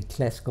basically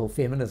classical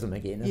feminism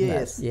again, isn't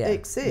it? Yes,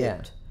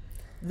 except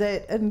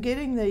that in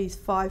getting these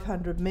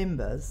 500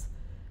 members,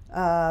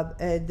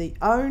 and the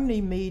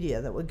only media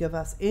that would give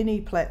us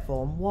any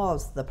platform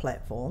was the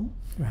platform.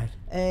 Right.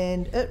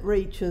 And it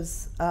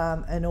reaches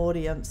an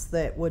audience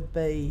that would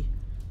be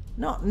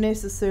not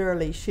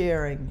necessarily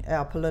sharing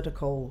our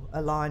political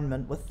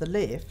alignment with the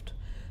left.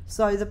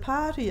 So the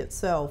party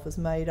itself is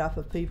made up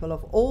of people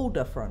of all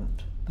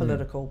different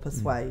political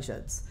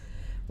persuasions.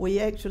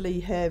 We actually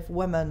have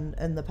women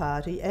in the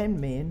party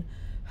and men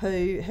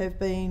who have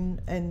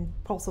been and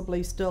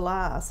possibly still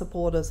are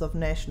supporters of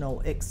National,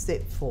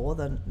 except for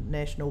the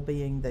National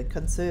being the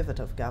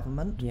Conservative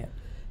government. Yeah.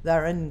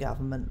 They're in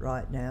government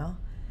right now,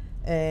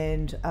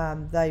 and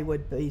they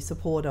would be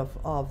supportive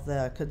of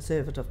the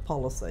Conservative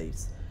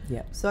policies.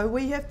 Yeah. So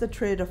we have to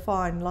tread a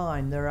fine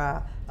line. There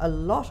are a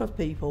lot of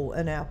people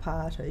in our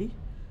party,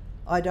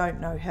 I don't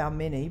know how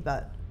many,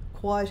 but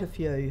quite a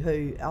few,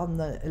 who on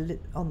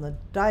the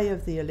day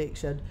of the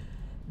election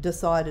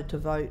decided to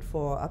vote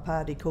for a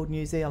party called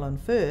New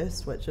Zealand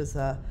First, which is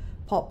a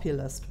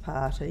populist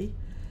party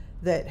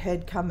that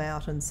had come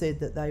out and said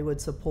that they would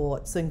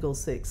support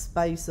single-sex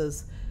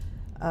spaces,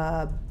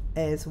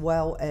 as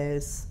well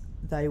as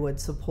they would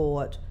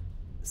support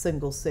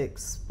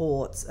single-sex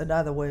sports. In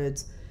other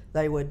words,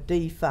 they would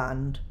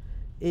defund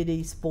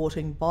any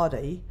sporting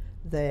body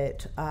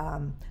that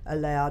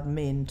allowed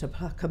men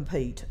to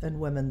compete in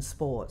women's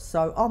sports.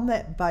 So on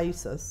that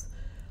basis,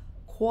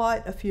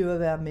 quite a few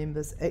of our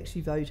members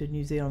actually voted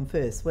New Zealand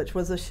First, which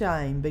was a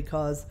shame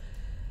because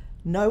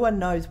no one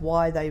knows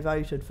why they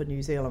voted for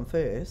New Zealand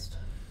First.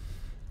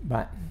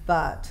 Right.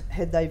 But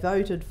had they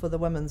voted for the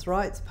Women's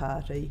Rights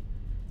Party,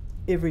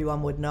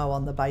 everyone would know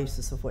on the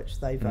basis of which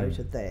they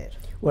voted that.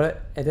 Well,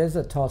 it is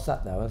a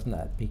toss-up though, isn't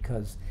it?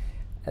 Because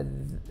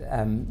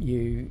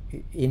you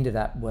ended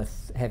up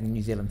with having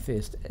New Zealand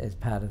First as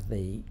part of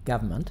the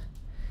government,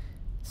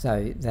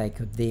 so they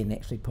could then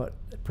actually put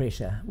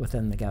pressure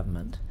within the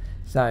government.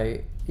 So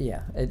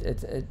yeah,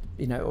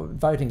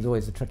 voting is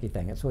always a tricky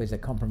thing. It's always a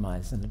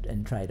compromise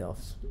and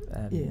trade-offs,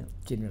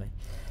 generally.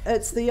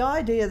 It's the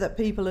idea that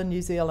people in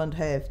New Zealand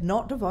have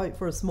not to vote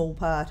for a small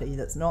party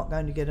that's not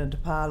going to get into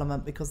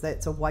Parliament because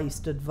that's a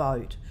wasted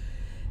vote.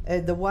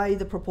 And the way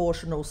the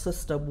proportional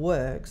system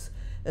works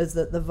is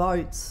that the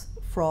votes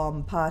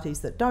from parties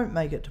that don't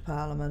make it to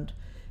Parliament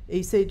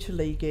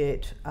essentially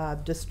get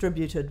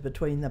distributed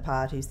between the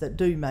parties that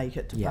do make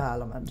it to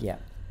Parliament. Yeah,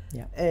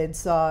 yeah. And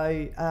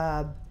so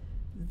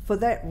for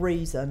that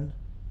reason,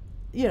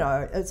 you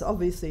know, it's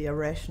obviously a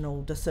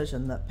rational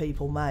decision that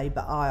people made,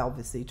 but I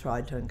obviously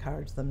tried to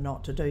encourage them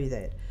not to do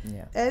that.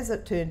 Yeah. As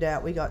it turned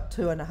out, we got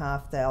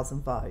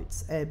 2,500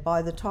 votes, and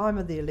by the time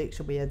of the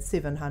election we had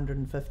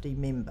 750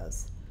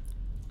 members.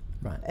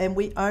 Right. And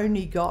we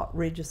only got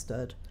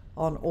registered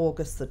on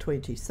August the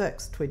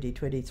 26th,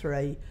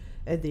 2023,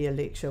 and the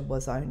election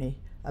was only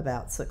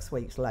about 6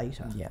 weeks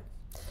later. Yeah.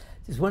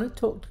 Just want to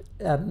talk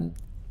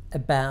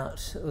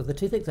about, well, the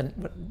two things I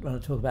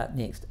want to talk about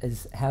next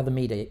is how the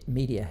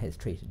media has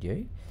treated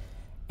you,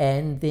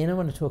 and then I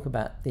want to talk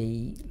about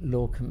the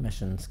Law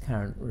Commission's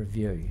current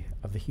review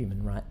of the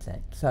Human Rights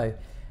Act. So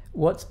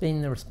what's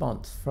been the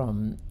response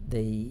from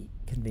the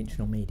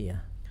conventional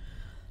media?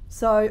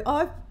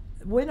 So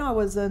when I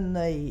was in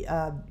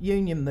the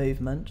union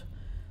movement,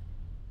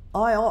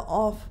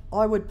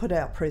 I would put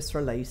out press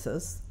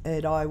releases,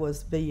 and I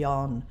was be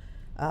on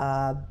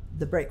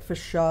the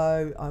breakfast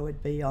show. I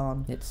would be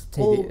on it's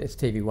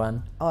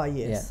TV1. Oh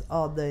yes,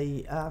 on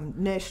the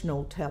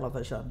national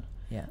television.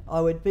 Yeah,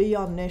 I would be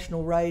on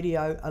national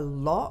radio a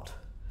lot,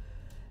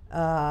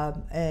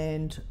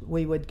 and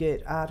we would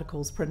get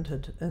articles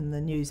printed in the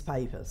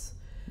newspapers.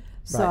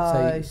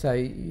 Right. So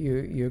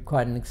you're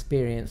quite an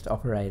experienced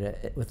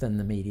operator within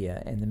the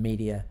media, and the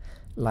media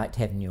liked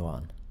having you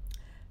on.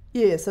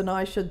 Yes, and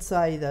I should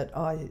say that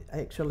I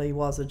actually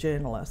was a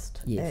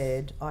journalist,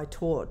 and I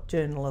taught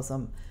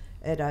journalism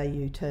at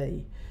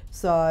AUT.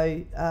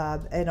 So,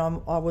 and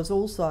I was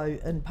also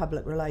in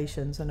public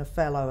relations and a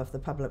fellow of the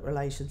Public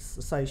Relations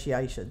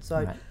Association.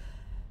 So,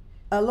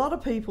 a lot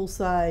of people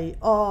say,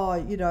 "Oh,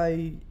 you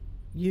know,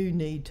 you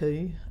need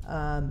to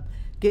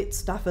get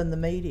stuff in the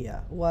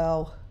media."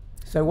 Well,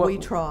 we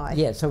try.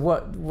 Yeah. So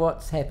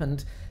what's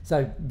happened?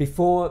 So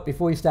before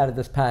you started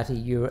this party,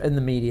 you were in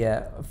the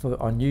media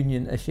on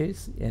union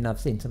issues, and I've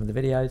seen some of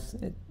the videos.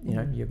 You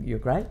know, you're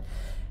great.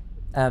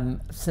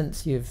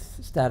 Since you've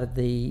started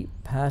the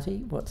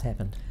party, what's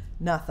happened?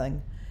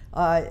 Nothing,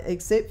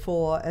 except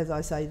for, as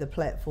I say, the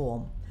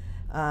platform.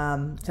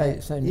 No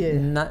national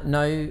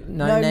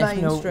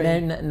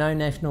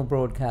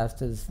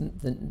broadcasters.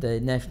 The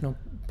national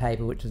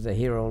paper, which is a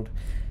Herald,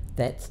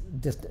 it's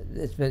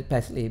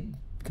basically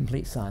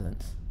complete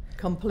silence.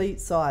 Complete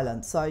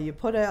silence. So you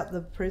put out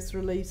the press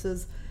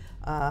releases,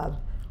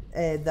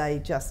 and they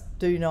just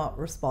do not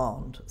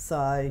respond.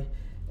 So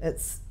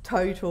it's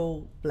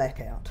total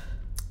blackout.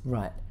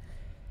 Right.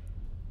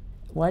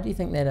 Why do you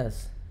think that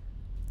is?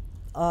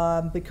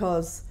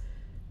 Because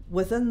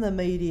within the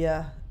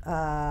media,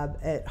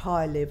 at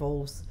high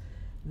levels,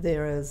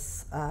 there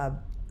is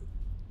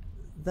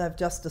they've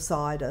just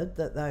decided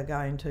that they're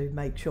going to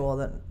make sure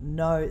that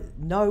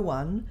no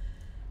one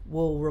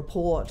will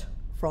report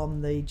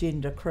from the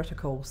gender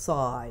critical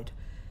side.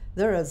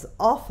 There is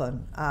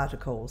often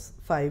articles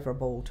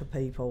favourable to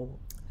people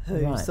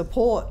who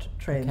support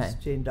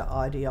transgender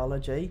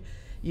ideology.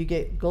 You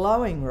get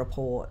glowing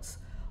reports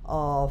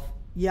of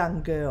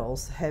young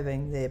girls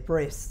having their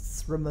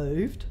breasts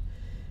removed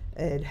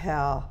and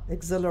how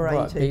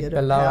exhilarating and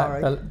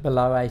empowering.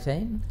 Below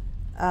 18?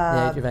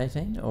 The age of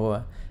 18?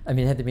 Or, I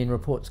mean, have there been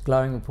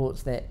glowing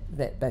reports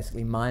that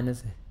basically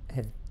minors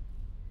have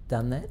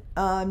done that?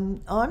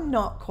 I'm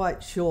not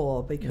quite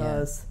sure,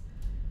 because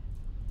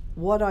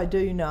what I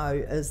do know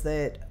is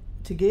that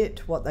to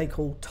get what they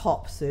call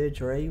top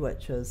surgery,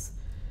 which is,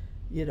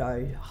 you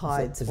know,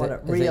 hides what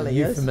it really is. It's a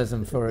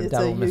euphemism for a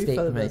double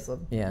mastectomy.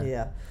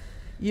 Yeah.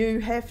 You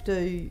have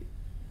to,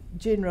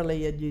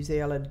 generally in New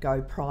Zealand,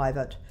 go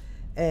private,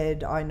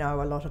 and I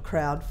know a lot of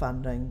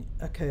crowdfunding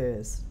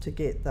occurs to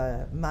get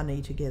the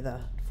money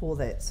together for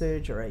that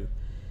surgery.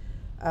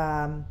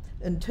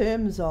 In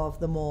terms of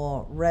the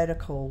more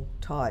radical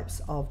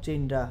types of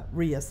gender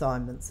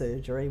reassignment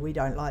surgery, we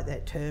don't like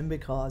that term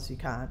because you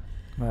can't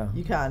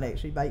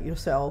actually make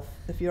yourself,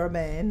 if you're a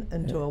man,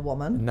 into a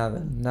woman.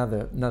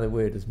 Another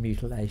word is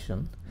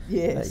mutilation.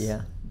 Yes, but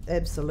yeah,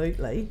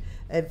 absolutely.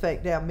 In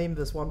fact, our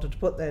members wanted to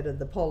put that in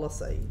the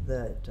policy,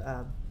 that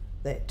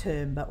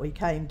term, but we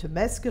came to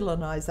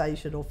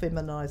masculinisation or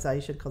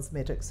feminisation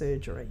cosmetic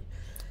surgery.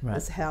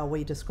 Is how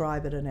we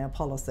describe it in our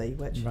policy,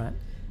 which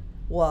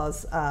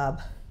was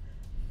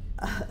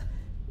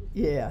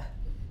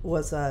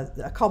was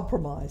a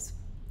compromise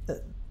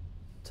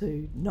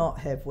to not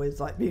have words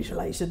like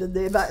mutilation in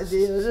there, but it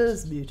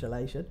is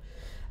mutilation.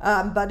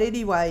 But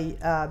anyway,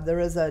 there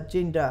is a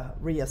gender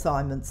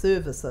reassignment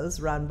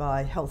services run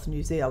by Health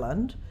New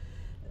Zealand,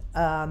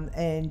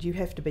 and you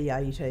have to be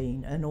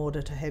 18 in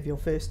order to have your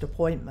first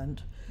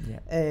appointment,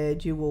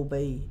 and you will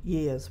be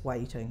years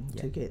waiting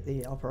to get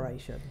the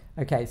operation.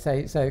 Okay,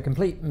 so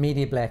complete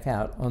media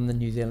blackout on the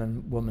New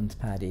Zealand Women's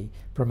Party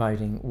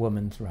promoting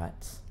women's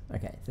rights.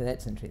 Okay, so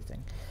that's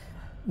interesting.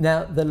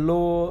 Now, the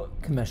Law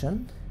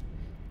Commission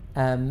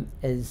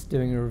is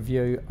doing a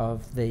review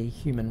of the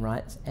Human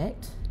Rights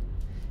Act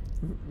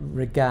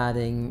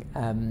regarding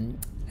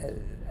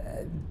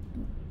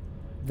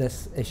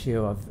this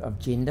issue of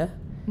gender.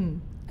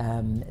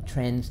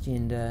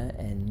 transgender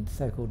and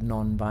so-called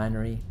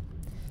non-binary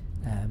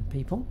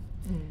people.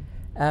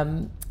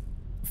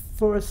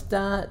 For a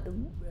start,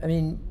 I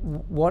mean,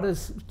 what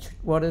is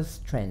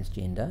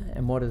transgender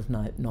and what is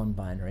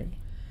non-binary?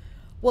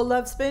 Well,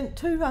 they've spent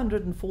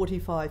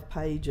 245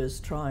 pages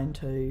trying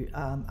to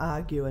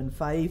argue in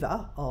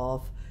favour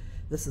of,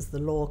 this is the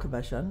Law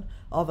Commission,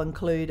 of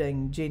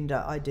including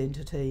gender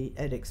identity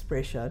and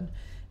expression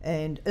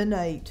and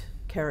innate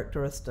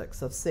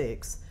characteristics of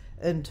sex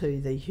into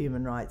the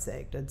Human Rights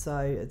Act. And so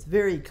it's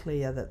very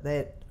clear that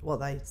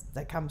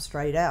they come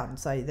straight out and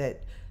say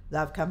that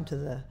they've come to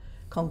the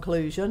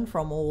conclusion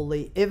from all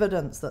the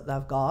evidence that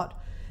they've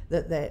got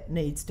that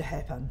needs to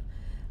happen.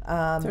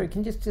 Sorry,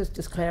 can you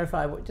just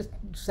clarify? Just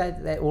say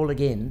that all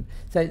again.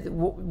 So,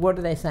 what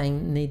are they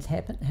saying needs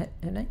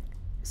happening?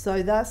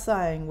 So they're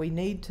saying we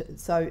need to.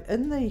 So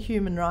in the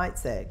Human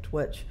Rights Act,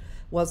 which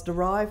was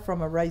derived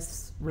from a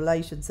Race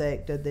Relations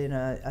Act and then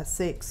a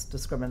Sex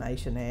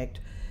Discrimination Act,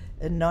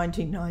 in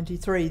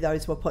 1993,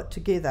 those were put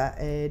together,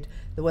 and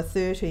there were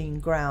 13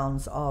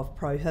 grounds of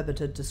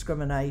prohibited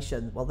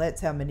discrimination. Well,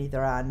 that's how many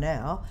there are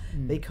now,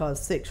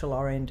 because sexual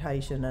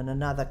orientation and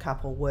another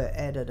couple were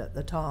added at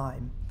the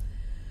time.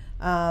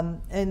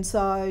 And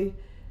so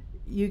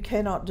you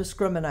cannot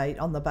discriminate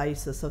on the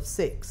basis of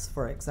sex,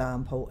 for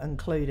example,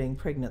 including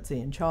pregnancy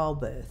and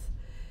childbirth.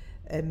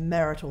 And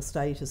marital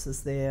status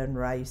is there, and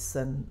race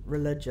and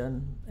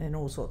religion and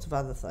all sorts of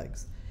other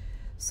things.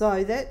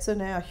 So that's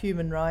in our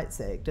Human Rights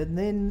Act. And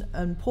then,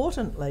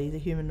 importantly, the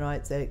Human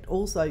Rights Act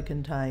also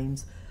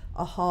contains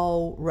a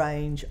whole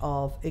range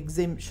of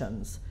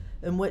exemptions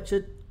in which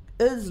it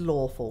is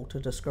lawful to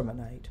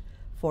discriminate.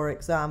 For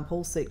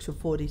example, Section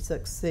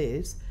 46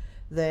 says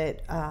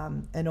that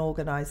an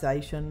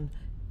organisation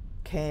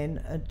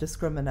can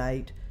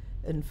discriminate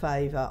in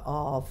favour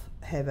of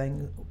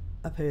having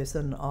a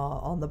person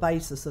on the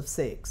basis of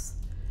sex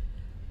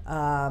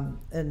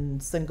in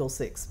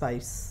single-sex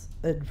space,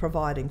 in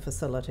providing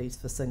facilities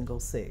for single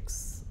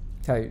sex.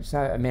 So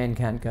a man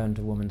can't go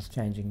into a woman's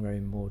changing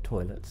room or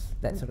toilets,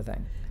 that sort of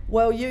thing?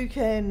 Well, you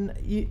can,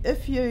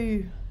 if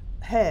you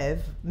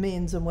have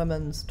men's and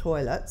women's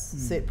toilets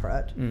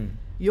separate,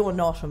 you're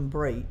not in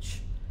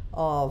breach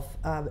of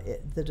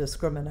the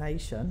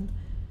discrimination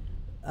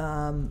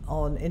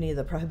on any of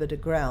the prohibited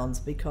grounds,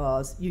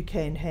 because you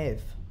can have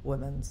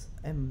women's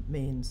and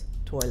men's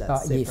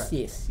toilets separate.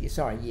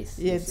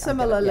 Yes.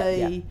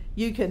 Similarly,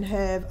 you can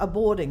have a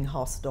boarding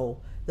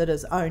hostel that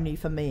is only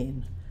for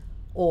men,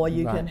 or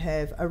you can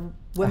have a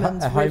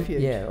women's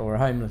refuge. Or a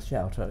homeless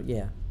shelter.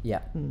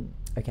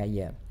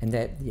 Okay, and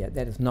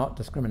that is not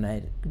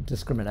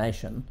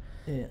discrimination.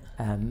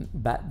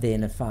 But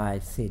then if I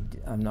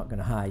said I'm not going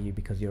to hire you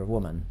because you're a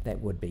woman,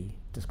 that would be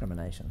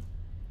discrimination.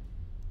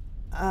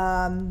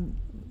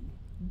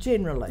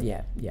 Generally,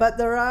 but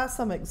there are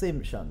some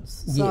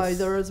exemptions. So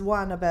there is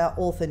one about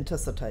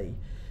authenticity.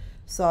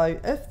 So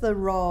if the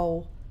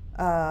role,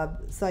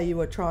 say you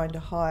were trying to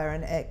hire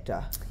an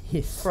actor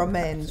for a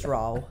man's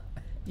role,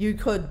 you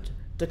could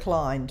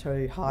decline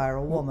to hire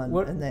a woman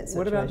in that situation.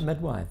 What about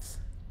midwives?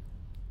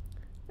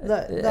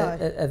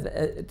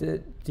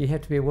 Do you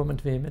have to be a woman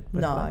to be a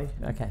midwife?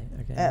 No. Okay.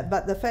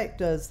 But the fact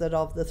is that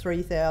of the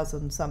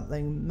 3,000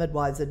 something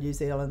midwives in New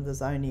Zealand,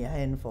 there's only a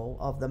handful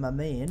of them are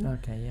men.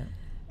 Okay,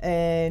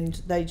 And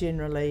they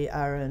generally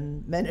are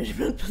in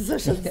management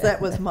positions. That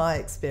was my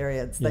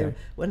experience. They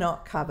were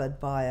not covered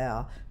by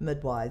our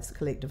midwives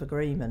collective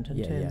agreement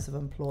in terms of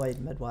employed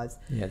midwives.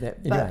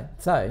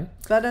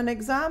 But an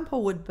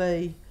example would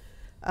be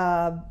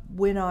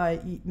when I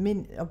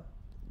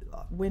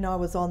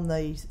was on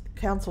the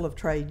Council of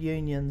Trade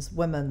Unions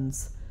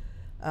Women's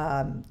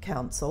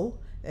Council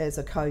as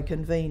a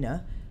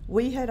co-convener,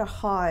 we had a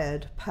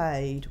hired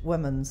paid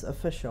women's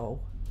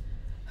official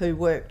who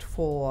worked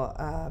for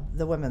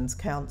the Women's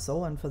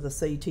Council and for the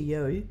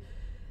CTU,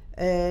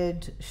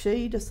 and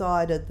she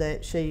decided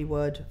that she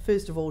would,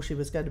 first of all, she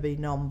was going to be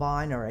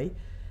non-binary,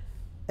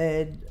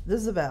 and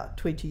this is about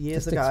 20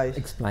 years ago.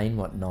 Explain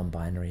what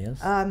non-binary is.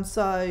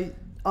 So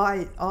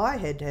I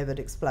had to have it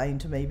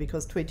explained to me,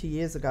 because 20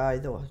 years ago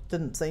there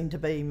didn't seem to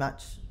be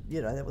much,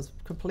 that was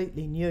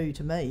completely new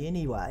to me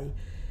anyway.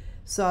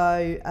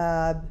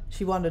 So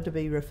she wanted to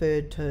be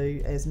referred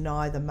to as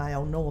neither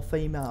male nor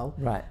female,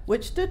 right?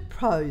 Which did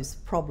pose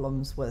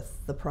problems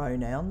with the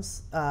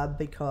pronouns,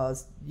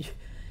 because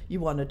you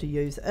wanted to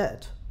use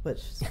it,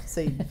 which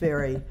seemed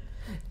very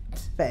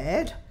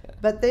bad.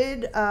 But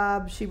then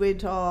she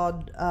went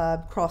on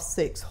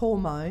cross-sex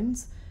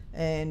hormones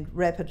and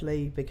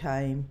rapidly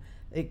became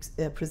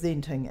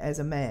presenting as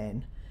a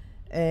man.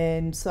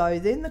 And so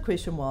then the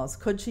question was,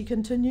 could she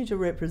continue to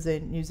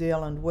represent New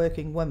Zealand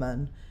working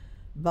women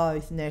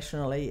both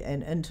nationally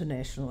and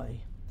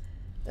internationally?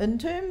 In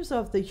terms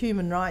of the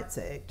Human Rights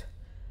Act,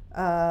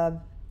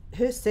 her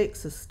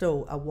sex is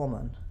still a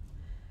woman.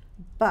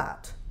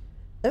 But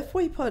if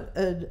we put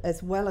in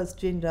as well as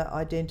gender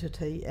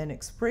identity and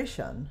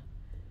expression,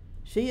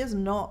 she is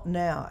not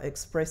now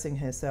expressing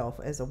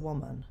herself as a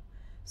woman.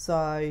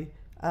 So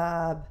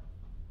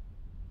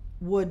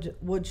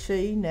would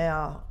she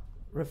now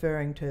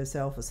referring to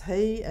herself as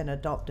he and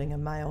adopting a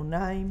male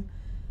name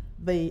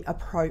be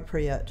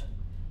appropriate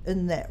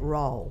in that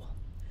role.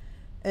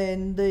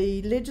 And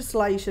the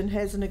legislation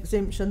has an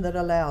exemption that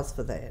allows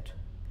for that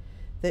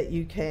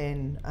you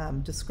can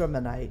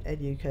discriminate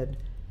and you can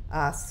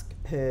ask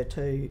her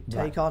to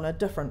take on a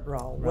different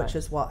role, which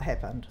is what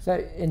happened. So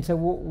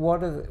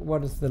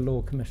what is the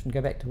Law Commission?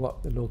 Go back to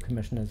what the Law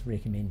Commission is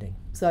recommending.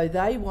 So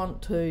they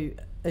want to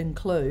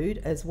include,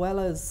 as well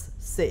as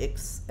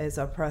sex as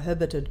a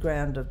prohibited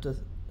ground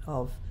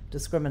of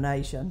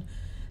discrimination,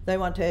 they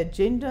want to add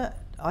gender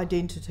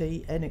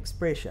identity and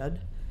expression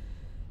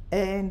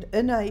and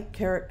innate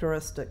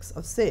characteristics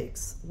of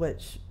sex,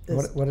 which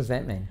is what does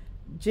that mean?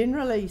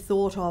 Generally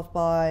thought of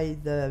by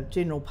the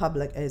general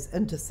public as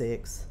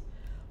intersex,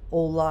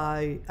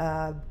 although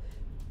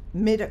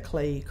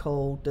medically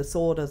called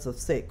disorders of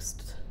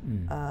sex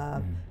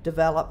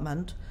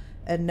development,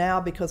 and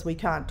now because we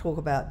can't talk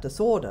about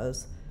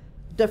disorders,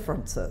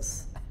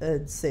 differences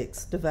in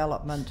sex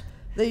development.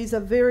 These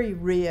are very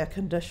rare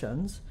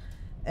conditions,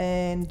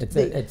 and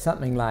it's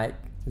something like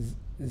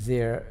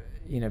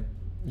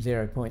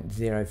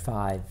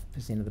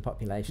 0.05% of the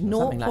population,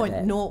 or something like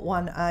that.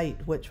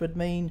 0.018, which would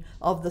mean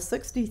of the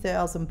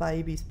 60,000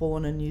 babies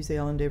born in New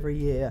Zealand every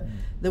year,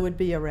 there would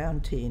be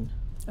around 10.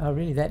 Oh,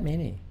 really? That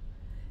many?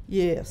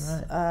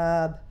 Yes.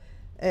 Right.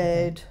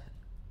 And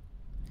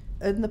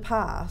in the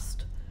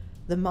past,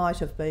 there might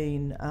have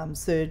been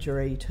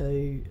surgery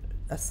to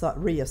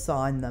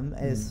reassign them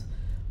as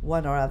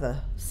one or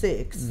other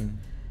sex.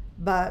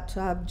 But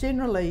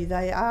generally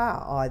they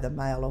are either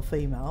male or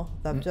female.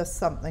 They've just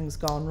something's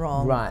gone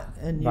wrong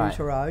in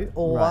utero,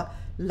 or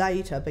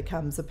later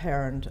becomes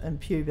apparent in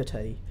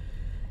puberty.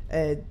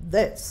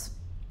 That's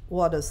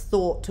what is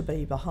thought to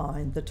be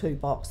behind the 2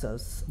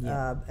 boxes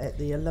at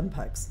the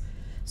Olympics.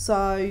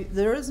 So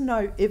there is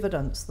no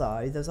evidence,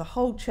 though. There's a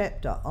whole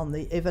chapter on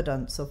the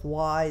evidence of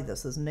why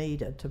this is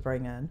needed to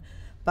bring in,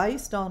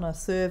 based on a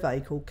survey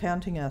called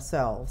Counting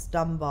Ourselves,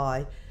 done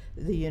by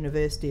the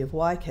University of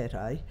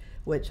Waikato,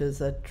 which is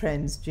a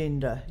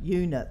transgender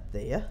unit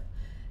there,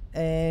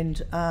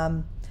 and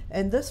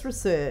this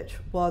research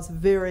was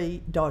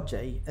very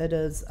dodgy. It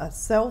is a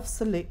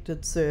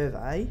self-selected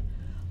survey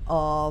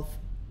of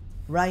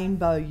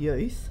rainbow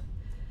youth.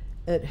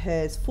 It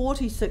has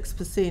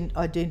 46%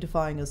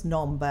 identifying as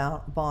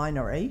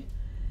non-binary,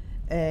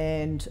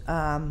 and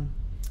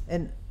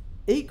an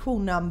equal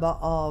number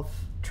of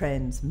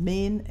trans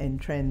men and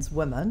trans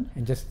women.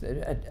 And just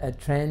a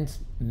trans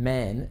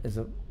man is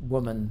a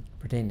woman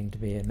pretending to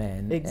be a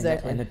man.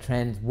 Exactly. And a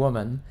trans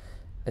woman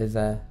is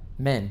a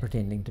man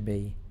pretending to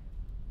be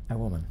a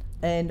woman.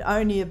 And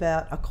only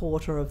about a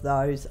quarter of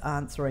those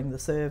answering the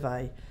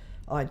survey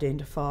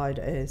identified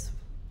as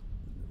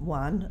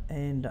one,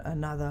 and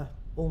another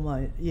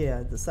almost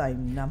the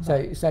same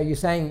number. So you're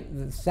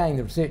saying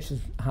the research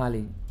is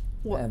highly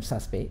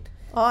suspect.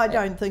 I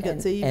don't think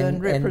it's even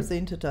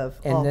representative.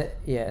 And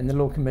the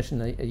Law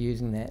Commission are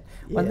using that.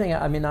 One thing,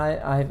 I mean,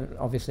 I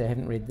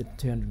haven't read the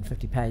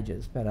 250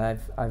 pages, but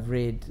I've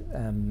read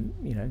a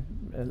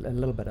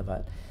little bit of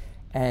it.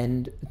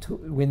 And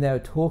when they were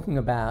talking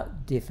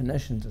about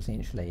definitions,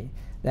 essentially,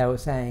 they were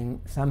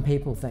saying some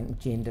people think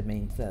gender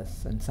means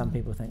this, and some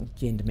people think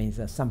gender means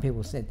this. Some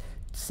people said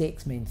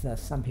sex means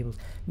this. Some people.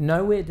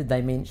 Nowhere did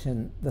they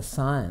mention the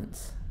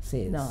science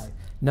says. No.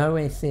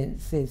 Nowhere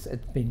says it's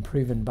been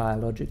proven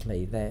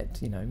biologically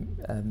that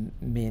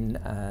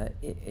men are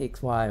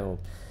XY or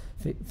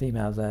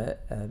females are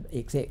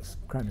XX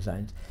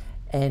chromosomes,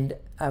 and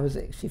I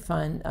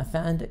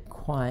found it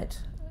quite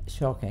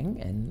shocking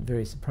and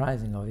very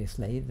surprising,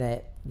 obviously,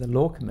 that the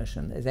Law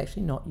Commission is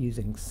actually not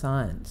using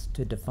science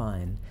to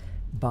define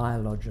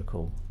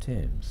biological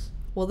terms.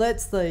 Well,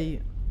 that's the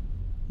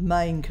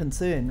main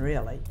concern,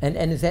 really. And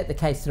is that the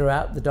case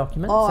throughout the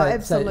document? Oh,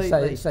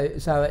 absolutely. So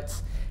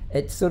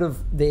it's sort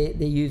of they're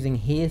using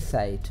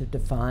hearsay to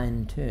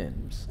define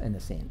terms in a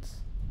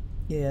sense.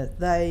 Yeah,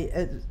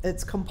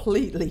 it's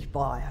completely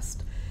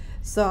biased.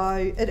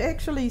 So it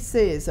actually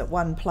says at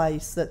one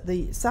place that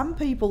some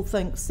people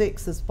think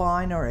sex is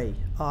binary,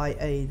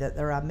 i.e. that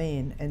there are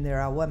men and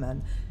there are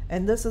women,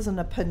 and this is an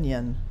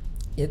opinion.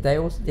 Yeah, they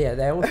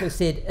also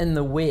said in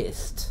the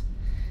West,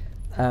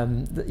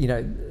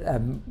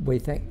 we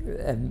think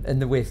in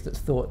the West it's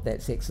thought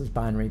that sex is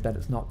binary, but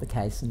it's not the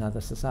case in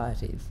other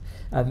societies.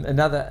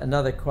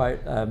 Another quote,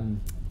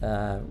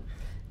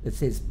 it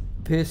says,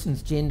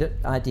 person's gender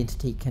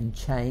identity can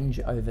change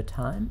over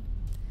time.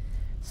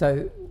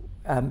 So,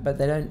 but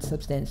they don't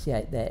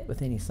substantiate that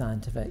with any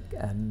scientific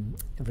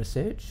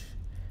research.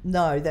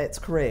 No, that's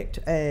correct.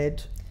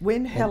 And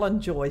when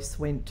Helen Joyce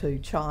went to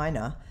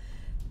China,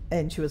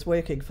 and she was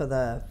working for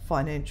the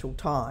Financial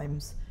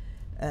Times,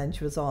 and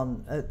she was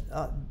on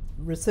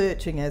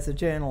researching as a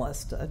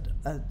journalist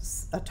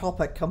a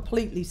topic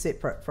completely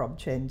separate from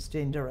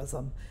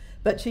transgenderism.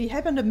 But she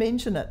happened to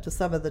mention it to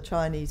some of the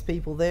Chinese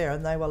people there,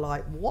 and they were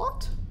like,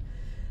 what?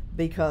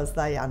 Because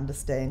they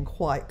understand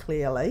quite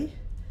clearly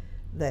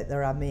that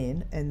there are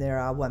men and there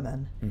are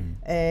women.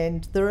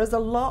 And there is a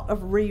lot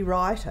of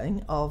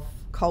rewriting of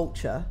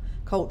culture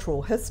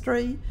cultural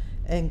history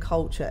and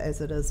culture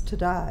as it is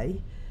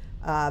today.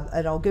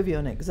 And I'll give you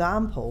an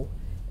example.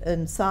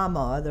 In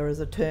Samoa, there is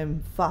a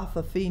term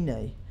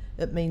whawhawhine.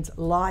 It means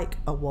like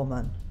a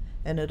woman,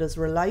 and it is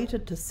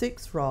related to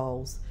sex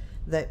roles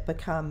that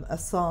become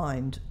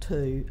assigned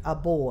to a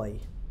boy.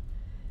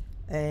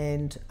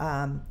 And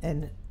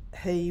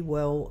he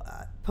will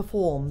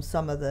perform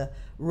some of the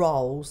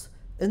roles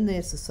in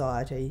their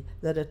society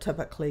that are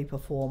typically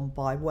performed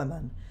by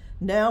women.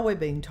 Now we're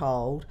being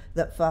told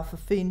that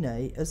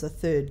whawhawhine is a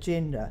third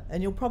gender,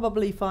 and you'll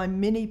probably find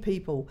many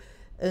people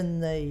in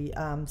the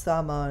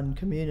Samoan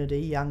community,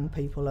 young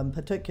people in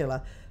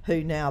particular,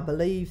 who now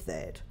believe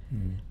that.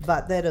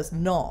 But that is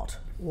not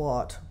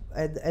what,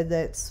 and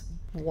that's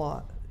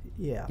what,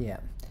 yeah. Yeah.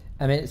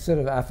 I mean, it's sort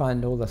of, I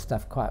find all this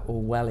stuff quite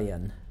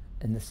Orwellian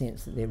in the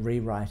sense that they're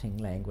rewriting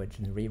language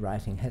and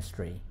rewriting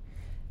history,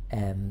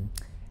 and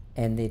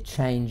they're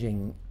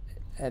changing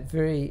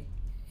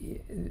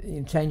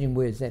changing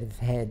words that have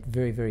had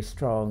very, very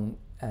strong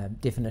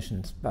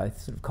definitions,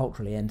 both sort of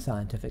culturally and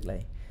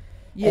scientifically.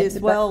 Yes,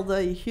 well,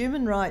 the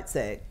Human Rights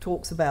Act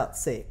talks about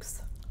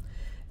sex,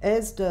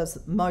 as does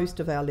most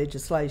of our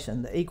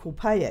legislation. The Equal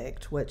Pay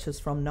Act, which is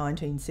from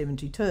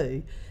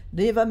 1972,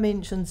 never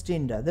mentions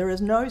gender. There is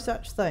no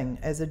such thing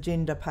as a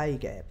gender pay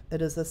gap.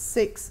 It is a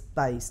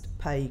sex-based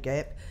pay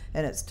gap,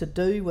 and it's to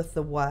do with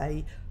the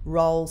way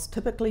roles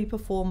typically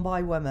performed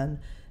by women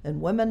in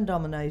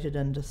women-dominated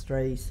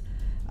industries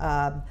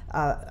are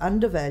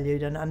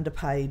undervalued and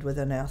underpaid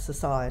within our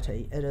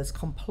society. It is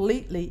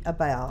completely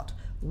about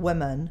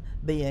women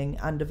being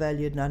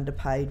undervalued and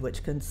underpaid,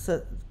 which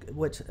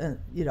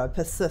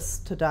persists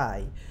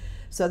today.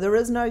 So there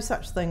is no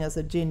such thing as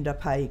a gender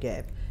pay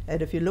gap.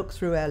 And if you look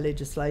through our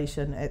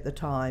legislation at the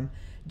time,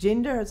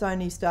 gender has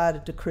only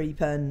started to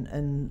creep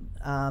in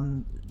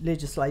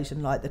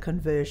legislation like the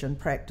Conversion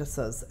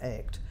Practices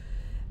Act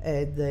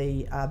and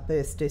the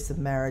Births, Deaths and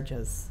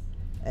Marriages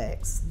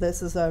Acts.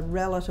 This is a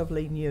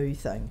relatively new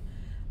thing.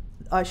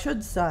 I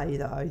should say,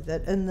 though,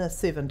 that in the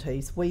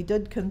 70s we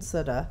did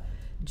consider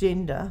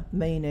gender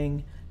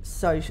meaning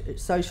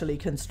socially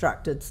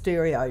constructed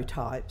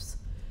stereotypes,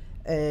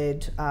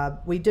 and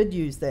we did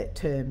use that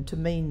term to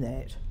mean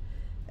that,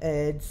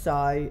 and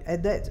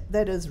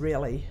that is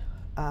really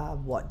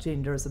what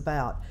gender is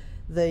about.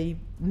 The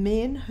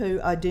men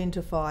who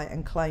identify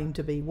and claim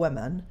to be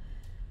women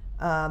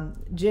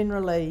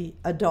generally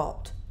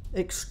adopt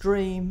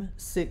extreme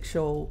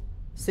sexual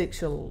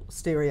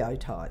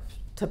stereotypes,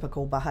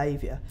 typical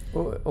behaviour,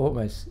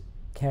 almost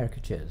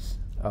caricatures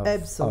of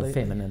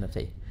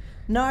femininity.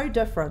 No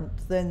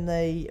different than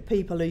the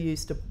people who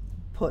used to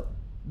put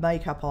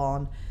makeup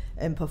on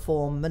and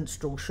perform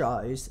minstrel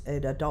shows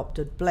and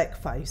adopted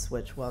blackface,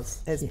 which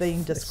has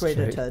been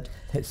discredited.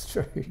 That's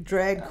true.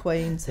 Drag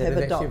queens have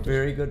adopted. That's a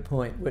very good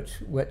point. Which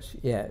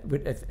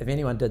if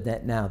anyone did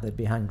that now, they'd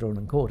be hung, drawn,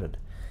 and quartered.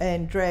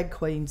 And drag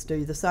queens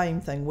do the same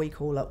thing. We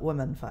call it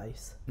woman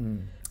face. We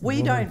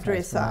Woman don't face,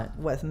 dress right. up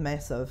with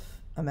massive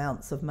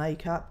amounts of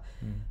makeup.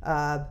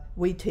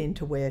 We tend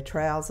to wear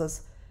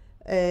trousers.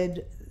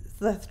 And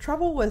the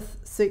trouble with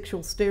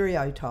sexual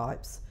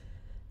stereotypes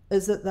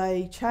is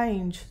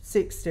that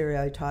sex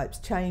stereotypes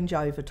change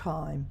over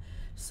time.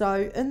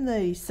 So in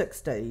the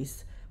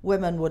 60s,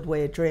 women would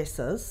wear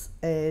dresses,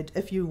 and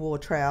if you wore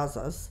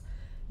trousers,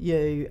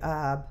 you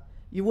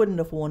wouldn't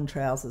have worn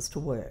trousers to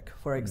work,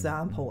 for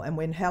example. And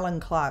when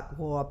Helen Clark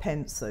wore a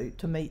pantsuit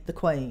to meet the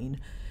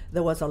Queen,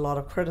 there was a lot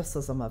of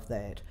criticism of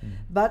that.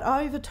 But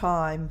over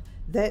time,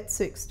 that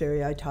sex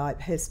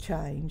stereotype has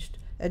changed,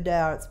 and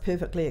now it's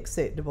perfectly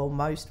acceptable.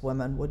 Most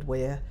women would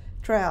wear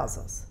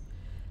trousers.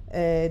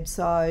 And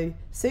so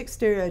sex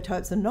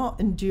stereotypes are not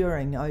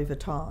enduring over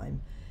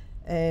time,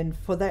 and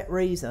for that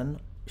reason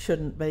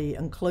shouldn't be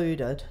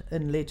included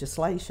in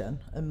legislation,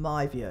 in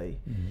my view.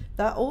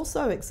 They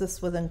also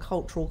exist within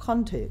cultural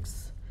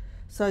contexts,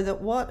 so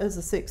that what is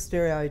a sex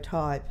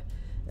stereotype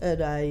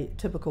in a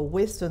typical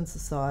Western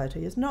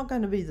society is not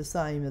going to be the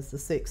same as the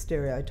sex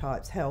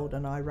stereotypes held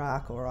in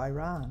Iraq or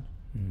Iran.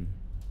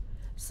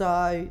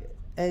 So,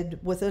 and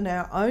within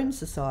our own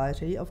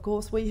society, of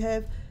course, we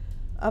have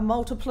a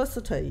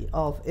multiplicity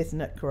of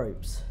ethnic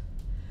groups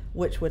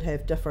which would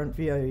have different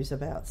views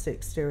about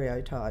sex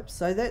stereotypes.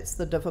 So that's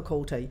the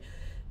difficulty.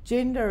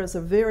 Gender is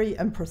a very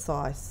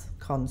imprecise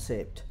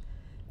concept,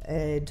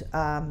 and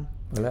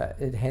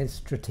it has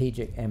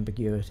strategic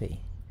ambiguity.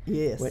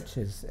 Yes, which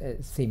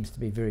it seems to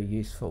be very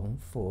useful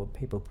for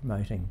people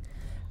promoting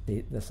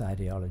this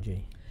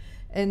ideology.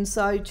 And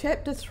so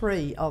Chapter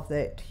 3 of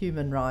that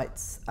human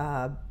rights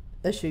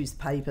issues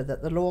paper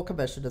that the Law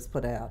Commission has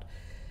put out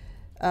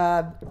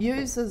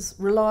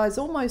relies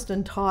almost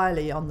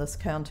entirely on this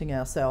Counting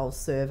Ourselves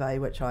survey,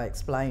 which I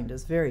explained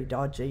is very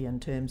dodgy in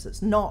terms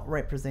it's not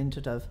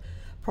representative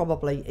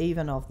probably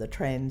even of the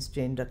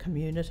transgender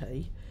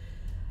community,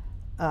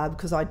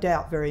 because I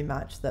doubt very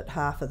much that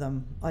half of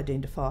them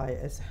identify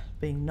as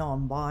being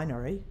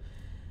non-binary.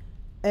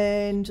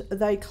 And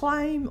they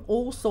claim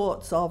all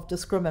sorts of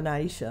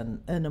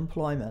discrimination in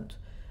employment,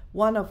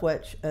 one of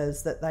which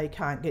is that they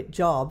can't get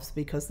jobs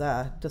because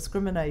they're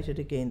discriminated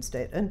against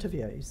at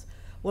interviews.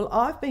 Well,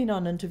 I've been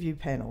on interview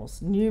panels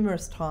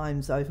numerous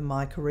times over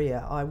my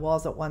career. I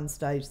was at one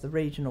stage the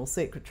regional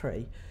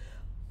secretary,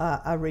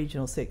 a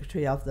regional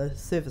secretary of the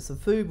Service of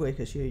Food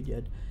Workers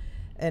Union,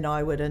 and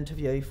I would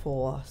interview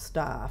for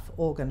staff,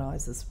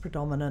 organisers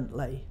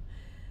predominantly.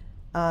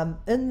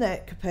 In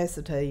that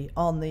capacity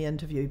on the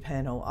interview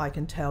panel, I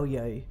can tell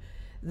you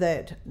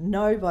that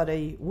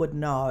nobody would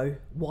know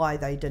why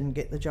they didn't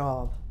get the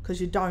job,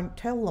 because you don't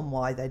tell them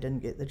why they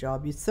didn't get the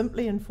job. You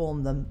simply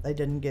inform them they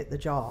didn't get the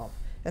job.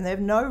 And they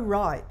have no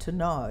right to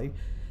know.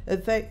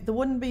 In fact, there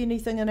wouldn't be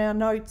anything in our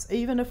notes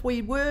even if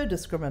we were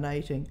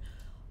discriminating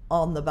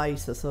on the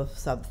basis of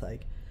something.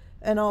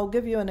 And I'll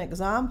give you an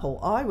example.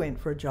 I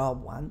went for a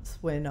job once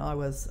when I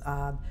was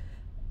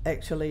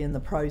actually in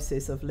the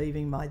process of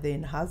leaving my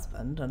then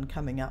husband and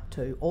coming up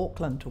to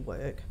Auckland to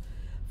work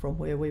from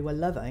where we were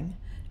living,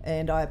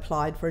 and I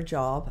applied for a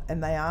job,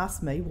 and they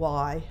asked me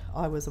why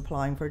I was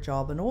applying for a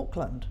job in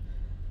Auckland.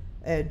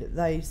 And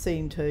they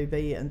seemed to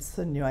be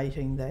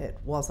insinuating that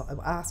was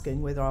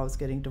asking whether I was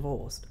getting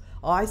divorced.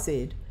 I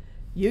said,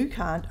 you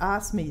can't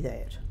ask me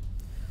that.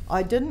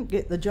 I didn't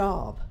get the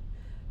job,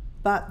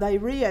 but they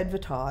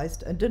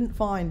re-advertised and didn't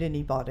find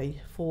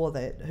anybody for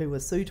that who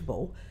was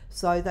suitable,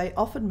 so they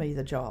offered me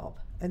the job.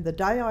 And the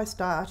day I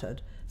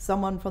started,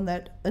 someone from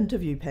that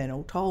interview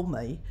panel told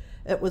me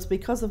it was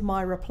because of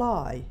my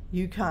reply,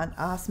 you can't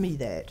ask me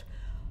that.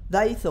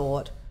 They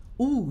thought,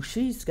 ooh,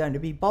 she's going to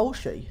be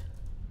bolshy.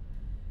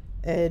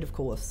 And of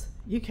course,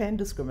 you can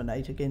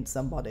discriminate against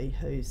somebody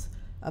who's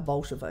a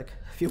Bolshevik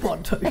if you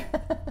want to.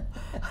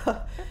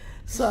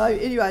 So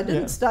anyway, I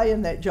didn't stay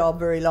in that job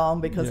very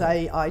long because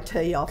AIT offered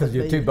me... Because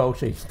you're too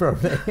bolshy,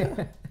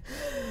 probably.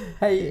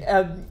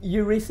 Hey,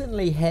 you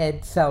recently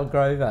had Sal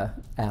Grover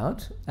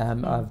out.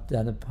 I've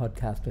done a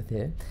podcast with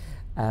her.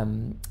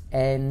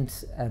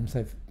 So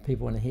if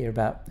people want to hear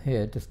about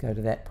her, just go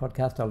to that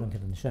podcast. I'll link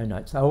it in the show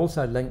notes. I'll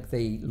also link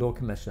the Law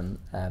Commission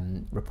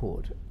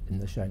report in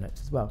the show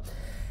notes as well.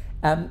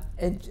 And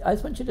I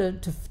just want you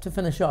to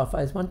finish off.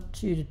 I just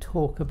want you to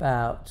talk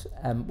about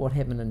what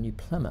happened in New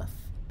Plymouth,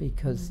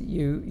 because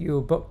you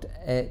were booked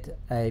at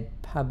a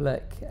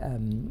public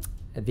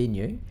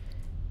venue,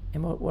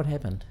 and what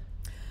happened?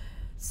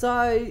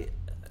 So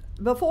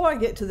before I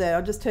get to that,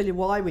 I'll just tell you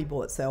why we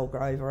brought Sal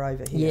Grover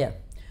over here. Yeah.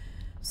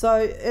 So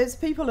as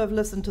people who have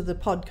listened to the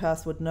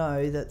podcast would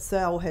know, that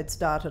Sal had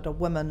started a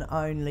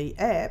women-only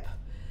app,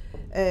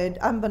 and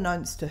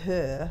unbeknownst to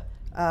her,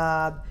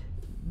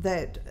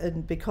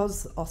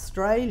 because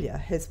Australia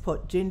has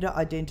put gender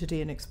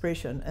identity and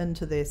expression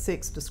into their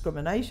Sex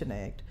Discrimination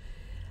Act,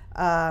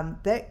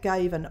 that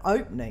gave an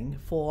opening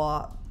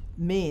for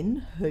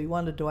men who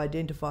wanted to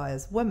identify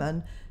as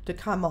women to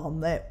come on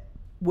that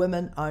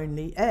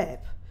women-only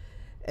app.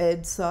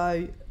 And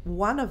so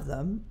one of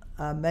them,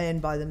 a man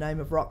by the name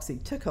of Roxy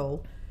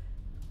Tickle,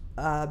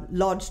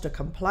 lodged a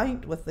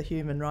complaint with the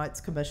Human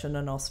Rights Commission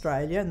in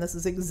Australia, and this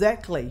is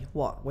exactly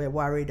what we're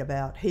worried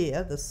about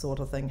here, this sort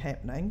of thing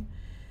happening.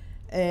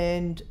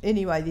 And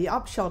anyway, the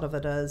upshot of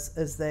it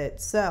is that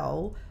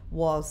Sal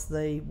was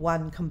the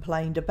one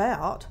complained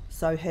about,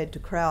 so had to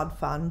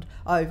crowdfund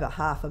over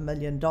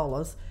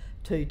 $500,000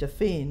 to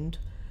defend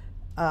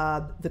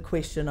the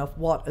question of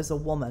what is a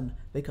woman,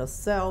 because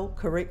Sal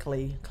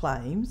correctly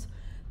claims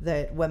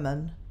that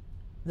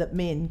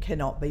men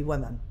cannot be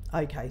women.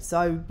 Okay,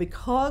 so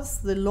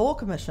because the Law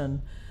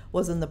Commission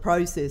was in the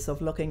process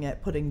of looking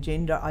at putting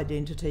gender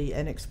identity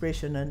and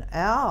expression in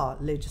our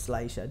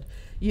legislation,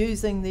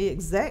 using the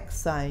exact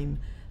same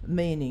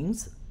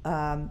meanings,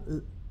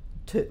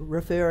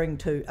 referring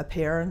to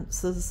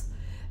appearances,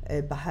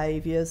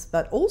 behaviours,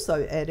 but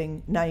also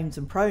adding names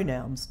and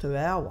pronouns to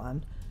our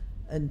one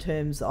in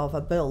terms of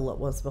a bill that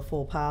was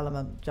before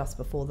Parliament just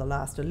before the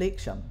last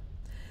election.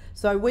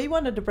 So we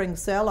wanted to bring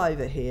Sal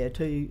over here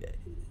to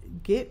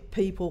get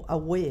people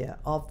aware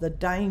of the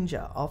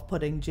danger of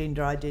putting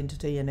gender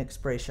identity and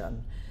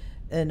expression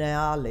in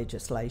our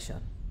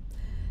legislation.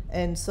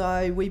 And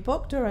so we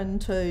booked her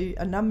into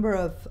a number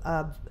of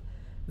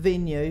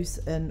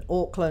venues in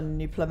Auckland,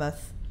 New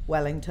Plymouth,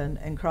 Wellington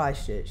and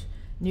Christchurch.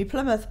 New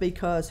Plymouth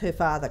because her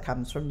father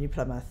comes from New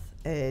Plymouth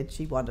and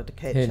she wanted to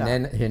catch up.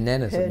 Her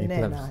nana's in New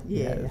Plymouth.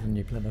 Yeah. In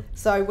New Plymouth.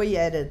 So we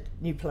added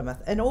New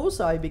Plymouth. And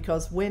also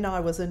because when I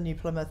was in New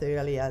Plymouth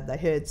earlier, they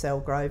heard Sal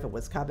Grover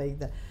was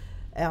coming.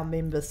 Our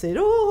members said,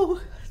 oh,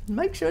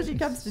 make sure she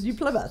comes to New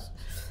Plymouth.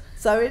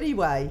 So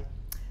anyway,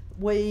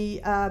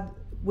 we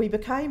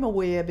became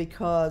aware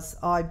because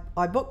I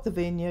booked the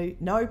venue,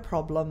 no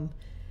problem.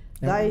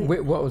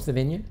 What was the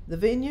venue? The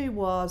venue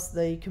was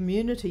the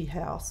Community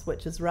House,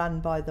 which is run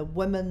by the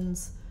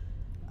women's,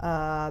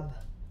 I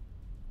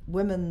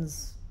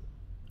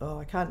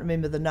can't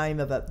remember the name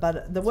of it,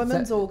 but the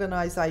women's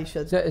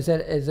organisation. So is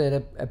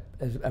it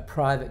a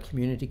private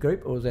community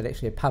group, or is it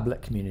actually a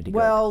public community group?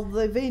 Well,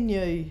 the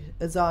venue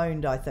is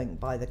owned, I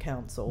think, by the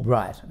council.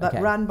 Right. But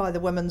run by the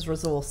Women's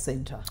Resource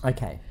Centre.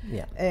 Okay.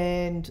 Yeah.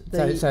 And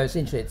so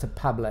essentially, it's a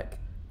public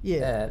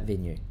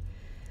venue.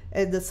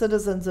 And the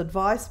Citizens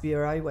Advice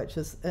Bureau, which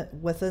is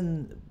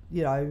within,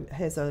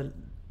 has a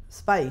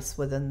space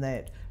within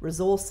that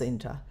resource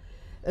centre,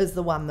 is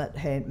the one that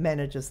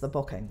manages the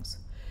bookings.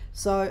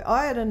 So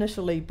I had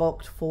initially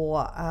booked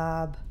for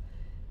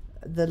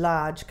the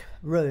large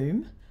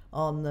room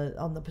on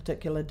the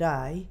particular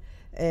day,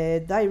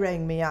 and they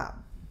rang me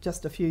up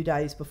just a few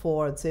days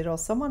before and said,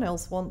 someone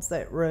else wants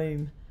that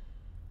room.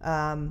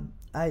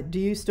 Do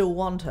you still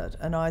want it?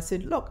 And I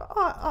said, look,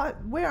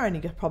 we're only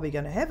probably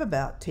going to have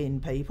about 10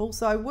 people,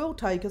 so we'll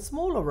take a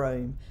smaller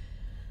room.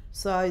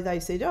 So they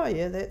said, oh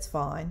yeah, that's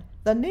fine.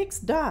 The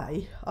next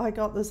day, I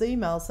got this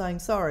email saying,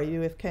 sorry,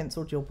 you have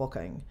cancelled your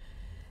booking.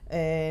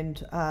 And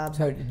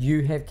so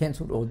you have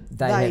cancelled, or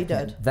they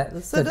did.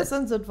 The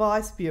Citizens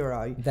Advice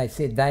Bureau. They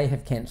said they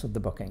have cancelled the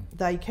booking.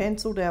 They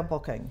cancelled our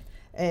booking,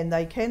 and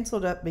they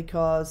cancelled it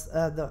because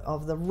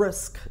of the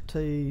risk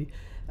to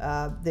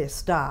their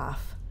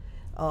staff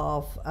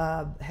of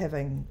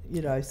having,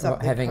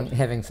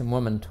 having some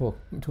women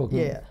talking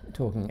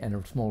in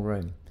a small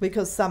room,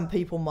 because some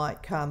people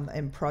might come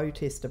and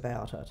protest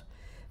about it,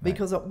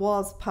 because it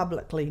was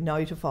publicly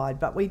notified,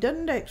 but we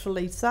didn't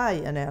actually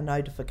say in our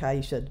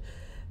notification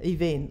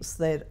events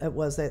that it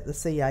was at the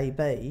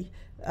CAB,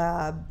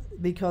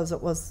 because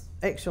it was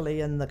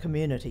actually in the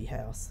community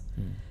house.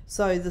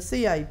 So the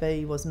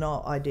CAB was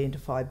not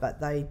identified, but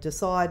they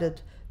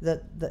decided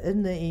that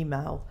in the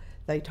email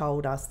they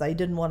told us they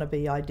didn't want to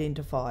be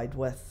identified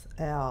with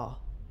our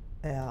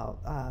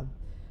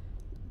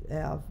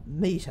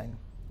meeting,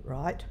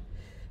 right?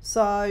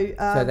 So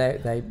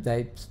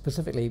they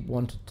specifically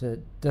wanted to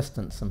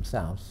distance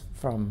themselves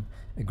from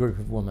a group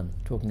of women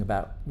talking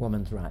about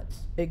women's rights.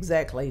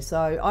 Exactly.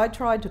 So I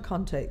tried to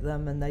contact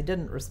them and they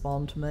didn't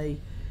respond to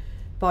me,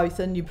 both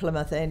in New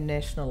Plymouth and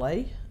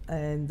nationally,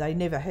 and they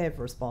never have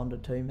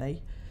responded to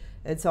me.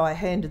 And so I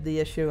handed the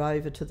issue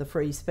over to the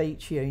Free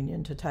Speech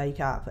Union to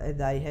take up, and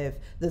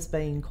there's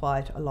been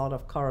quite a lot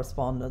of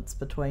correspondence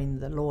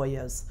between the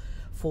lawyers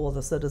for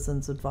the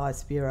Citizens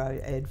Advice Bureau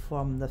and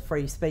from the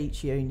Free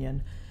Speech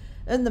Union.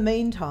 In the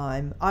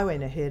meantime, I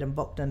went ahead and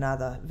booked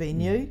another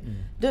venue,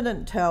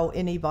 didn't tell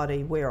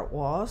anybody where it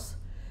was,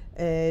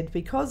 and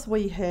because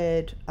we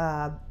had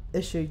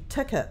issued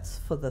tickets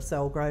for the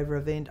Selgrover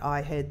event,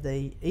 I had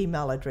the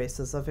email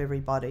addresses of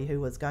everybody who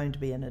was going to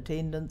be in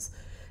attendance.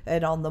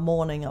 And on the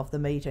morning of the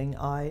meeting,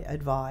 I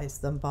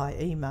advised them by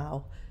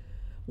email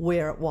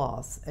where it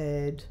was.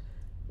 And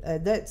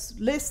that's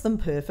less than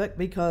perfect,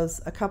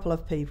 because a couple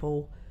of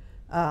people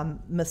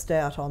missed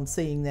out on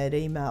seeing that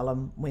email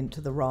and went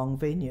to the wrong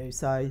venue.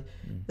 So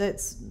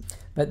that's...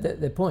 But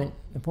the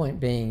point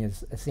being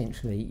is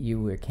essentially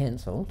you were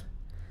cancelled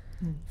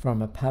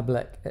from a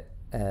public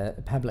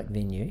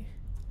venue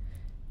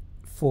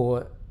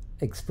for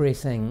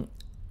expressing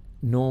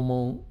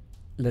normal,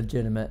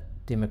 legitimate,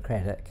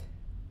 democratic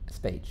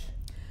speech.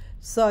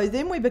 So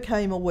then we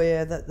became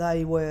aware that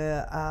they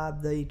were,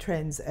 the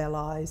Trans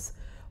Allies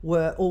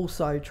were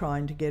also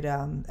trying to get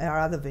our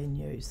other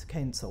venues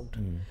cancelled.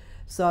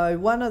 So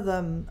one of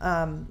them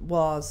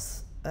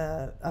was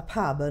a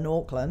pub in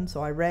Auckland,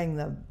 so I rang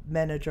the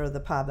manager of the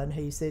pub and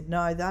he said,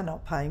 no, they're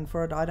not paying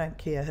for it, I don't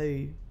care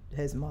who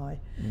has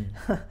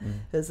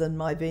is in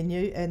my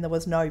venue, and there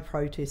was no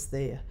protest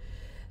there.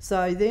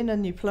 So then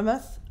in New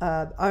Plymouth,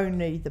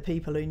 only the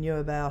people who knew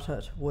about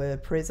it were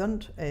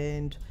present,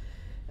 and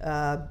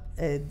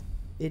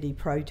any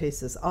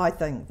protesters. I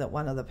think that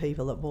one of the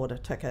people that bought a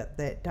ticket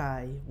that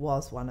day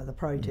was one of the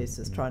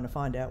protesters trying to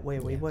find out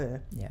where we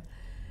were.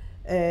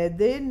 And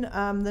then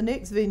the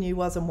next venue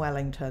was in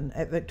Wellington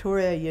at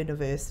Victoria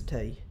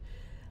University.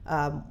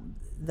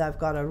 They've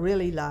got a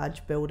really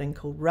large building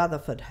called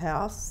Rutherford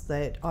House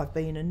that I've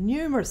been in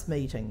numerous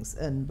meetings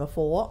in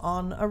before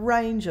on a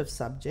range of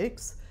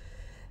subjects.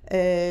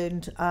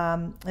 And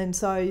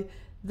so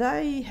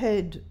we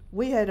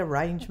had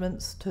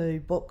arrangements to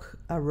book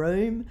a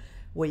room.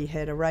 We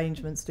had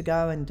arrangements to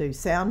go and do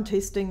sound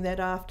testing that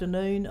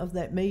afternoon of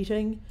that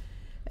meeting.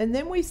 And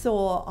then we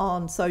saw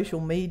on social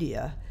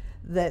media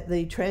that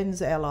the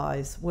Trans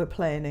Allies were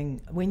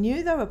we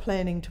knew they were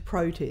planning to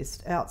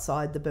protest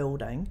outside the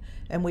building,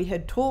 and we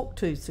had talked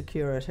to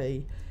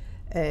security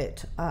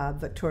at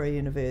Victoria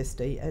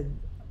University, and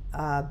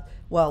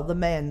the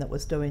man that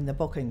was doing the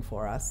booking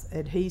for us,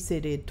 and he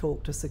said he'd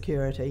talked to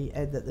security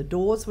and that the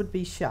doors would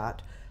be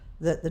shut,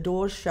 that the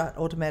doors shut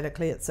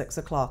automatically at 6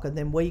 o'clock, and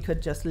then we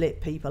could just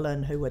let people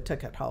in who were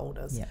ticket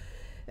holders.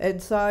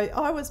 And so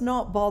I was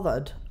not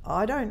bothered.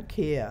 I don't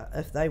care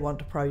if they want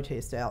to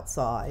protest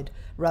outside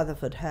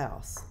Rutherford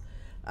House.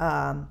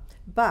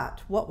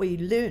 But what we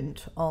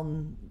learnt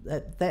on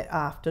that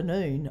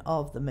afternoon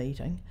of the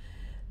meeting,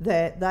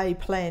 that they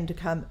planned to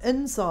come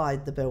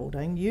inside the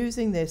building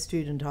using their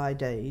student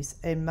IDs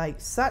and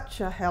make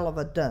such a hell of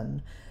a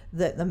din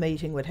that the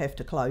meeting would have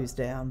to close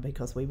down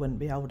because we wouldn't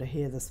be able to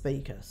hear the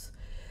speakers.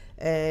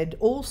 And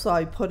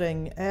also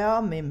putting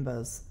our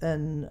members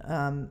in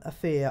a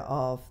fear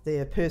of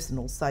their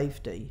personal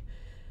safety.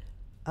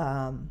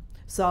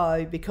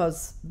 So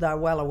because they're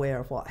well aware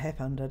of what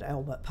happened at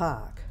Albert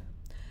Park,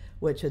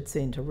 which had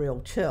sent a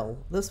real chill.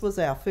 This was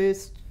our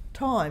first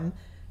time,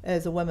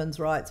 as a women's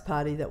rights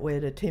party, that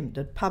we'd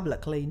attempted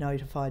publicly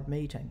notified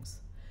meetings.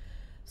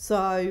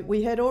 So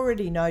we had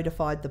already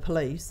notified the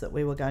police that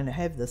we were going to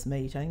have this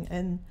meeting,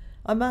 and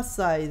I must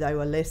say they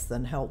were less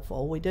than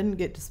helpful. We didn't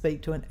get to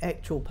speak to an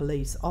actual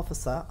police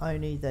officer,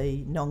 only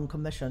the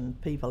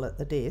non-commissioned people at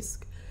the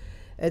desk.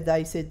 And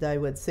they said they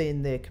would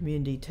send their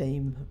community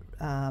team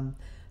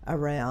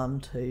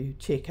around to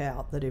check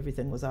out that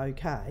everything was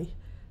okay,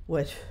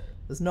 which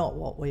was not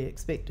what we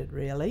expected,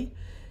 really.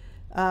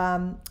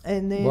 And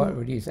then, what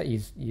would you say?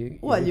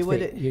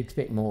 You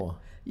expect more.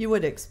 You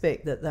would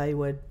expect that they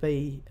would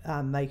be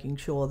making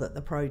sure that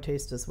the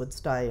protesters would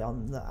stay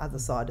on the other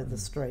side of the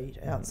street,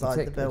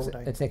 outside the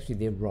building. It's actually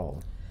their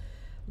role.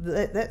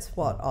 That's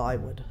what I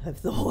would have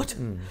thought.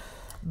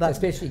 But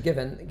especially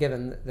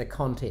given the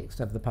context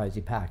of the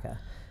Posey Parker.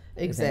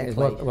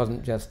 Exactly. It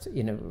wasn't just,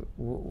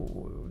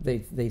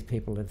 these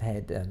people have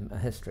had a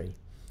history.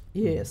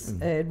 Yes,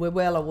 and we're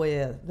well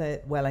aware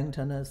that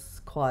Wellington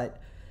is quite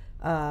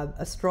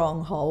a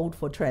stronghold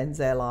for trans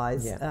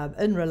allies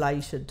in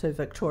relation to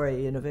Victoria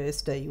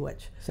University,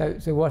 which... So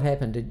what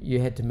happened?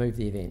 You had to move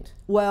the event?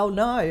 Well,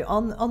 no.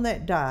 On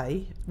that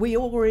day, we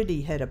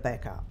already had a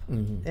backup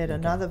at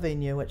another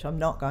venue, which I'm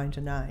not going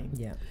to name.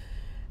 Yeah.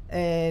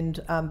 And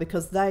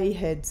because they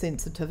had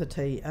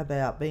sensitivity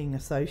about being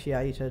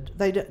associated,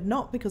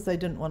 not because they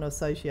didn't want to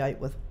associate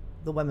with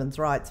the Women's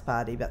Rights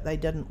Party, but they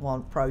didn't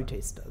want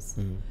protesters.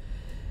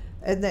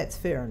 And that's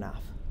fair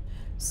enough.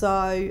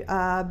 So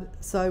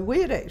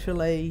we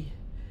actually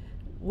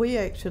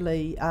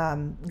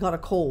got a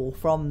call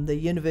from the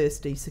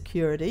university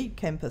security,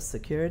 campus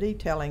security,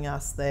 telling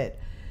us that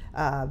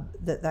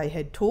they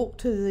had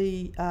talked to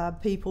the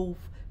people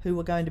who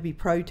were going to be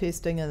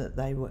protesting, and that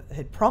they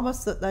had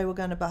promised that they were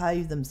going to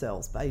behave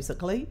themselves,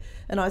 basically.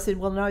 And I said,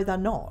 well, no, they're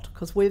not,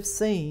 because we've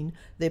seen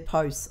their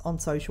posts on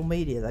social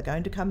media. They're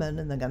going to come in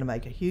and they're going to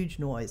make a huge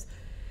noise.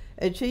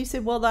 And she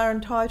said, well, they're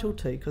entitled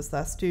to, because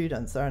they're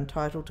students, they're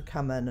entitled to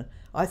come in.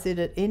 I said,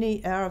 at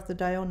any hour of the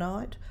day or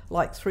night,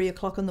 like 3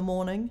 o'clock in the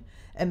morning,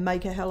 and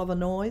make a hell of a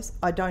noise?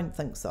 I don't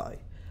think so.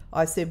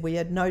 I said we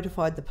had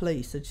notified the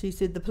police, and she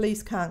said the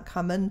police can't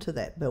come into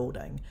that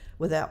building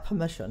without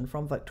permission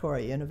from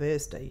Victoria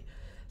University.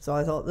 So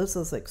I thought, this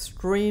is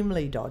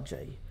extremely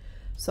dodgy.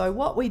 So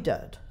what we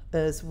did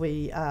is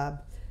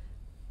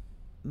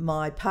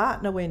my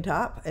partner went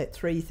up at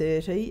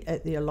 3:30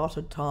 at the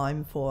allotted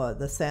time for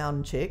the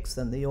sound checks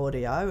and the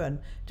audio, and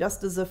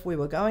just as if we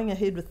were going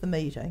ahead with the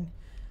meeting.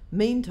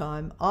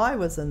 Meantime, I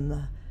was in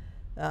the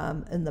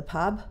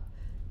pub,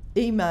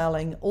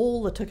 emailing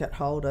all the ticket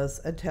holders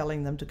and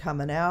telling them to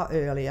come an hour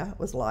earlier. It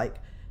was like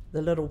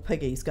the little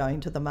piggies going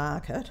to the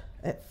market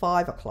at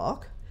 5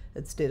 o'clock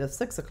instead of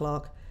 6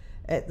 o'clock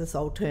at this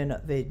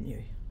alternate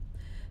venue.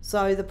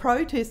 So the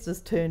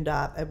protesters turned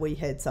up, and we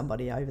had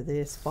somebody over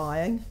there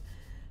spying.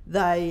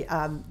 They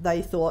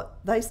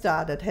thought, they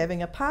started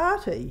having a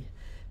party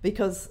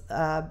because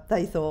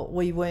they thought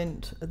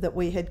that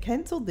we had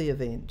cancelled the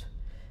event.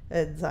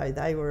 And so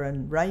they were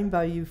in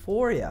rainbow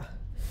euphoria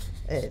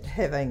at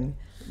having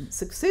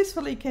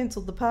successfully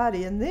cancelled the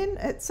party. And then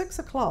at 6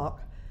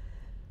 o'clock,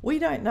 we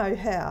don't know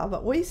how,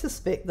 but we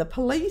suspect the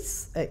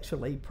police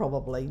actually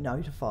probably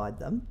notified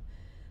them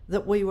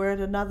that we were at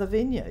another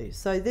venue.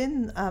 So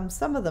then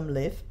some of them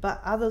left,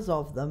 but others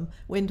of them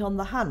went on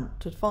the hunt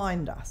to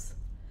find us.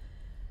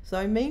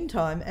 So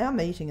meantime, our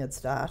meeting had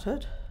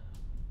started.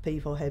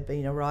 People had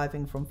been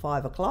arriving from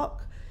 5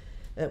 o'clock.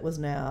 It was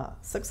now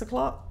 6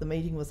 o'clock. The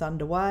meeting was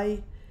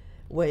underway.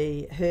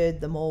 We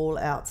heard them all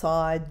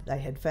outside. They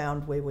had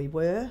found where we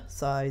were,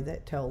 so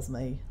that tells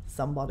me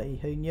somebody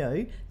who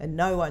knew, and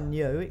no one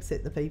knew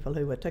except the people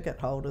who were ticket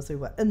holders who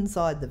were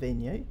inside the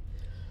venue.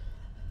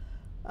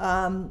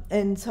 And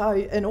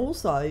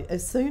also,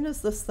 as soon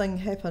as this thing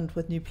happened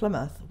with New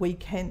Plymouth, we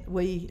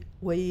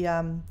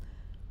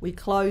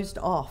closed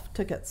off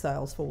ticket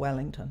sales for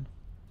Wellington.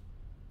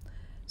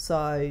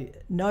 So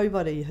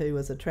nobody who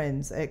was a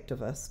trans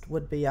activist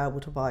would be able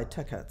to buy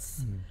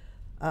tickets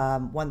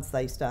once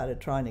they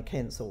started trying to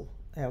cancel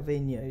our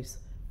venues,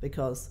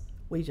 because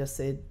we just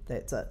said,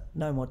 that's it,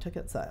 no more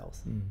ticket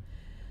sales.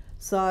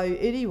 So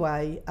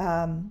anyway,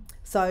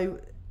 so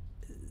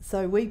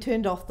we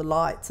turned off the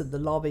lights in the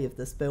lobby of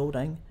this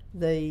building.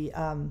 The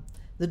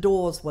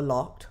doors were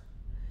locked,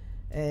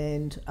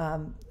 and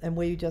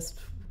we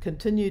just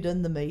continued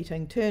in the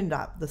meeting, turned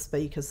up the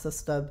speaker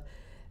system,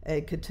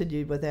 and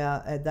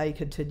they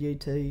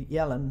continued to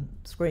yell and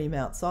scream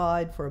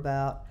outside for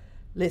about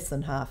less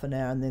than half an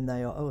hour, and then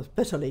it was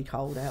bitterly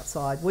cold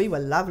outside. We were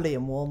lovely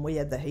and warm. We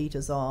had the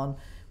heaters on.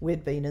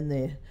 We'd been in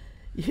there,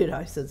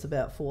 since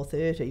about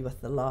 4:30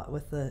 with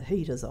the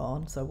heaters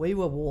on. So we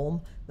were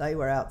warm. They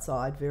were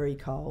outside, very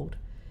cold,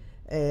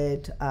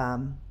 and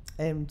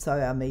so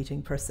our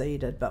meeting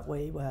proceeded. But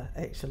we were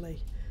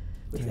actually,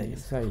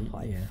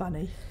 quite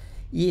funny.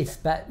 Yes,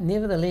 but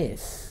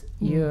nevertheless,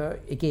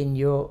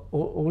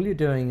 all you're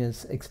doing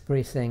is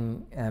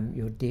expressing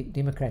your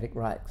democratic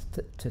rights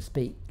to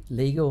speak,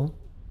 legal,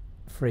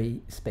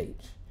 free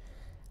speech.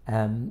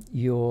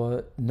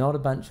 You're not a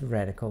bunch of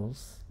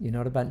radicals, you're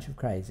not a bunch of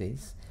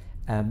crazies.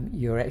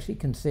 You're actually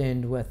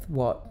concerned with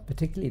what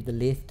particularly the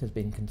left has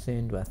been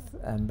concerned with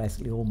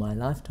basically all my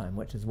lifetime,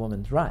 which is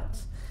women's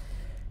rights.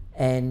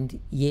 And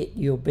yet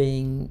you're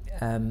being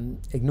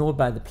ignored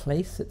by the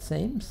police, it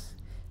seems.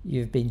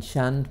 You've been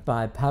shunned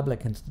by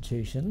public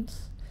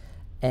institutions,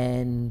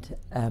 and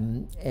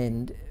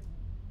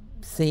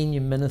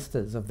senior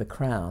ministers of the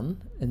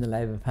Crown in the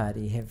Labour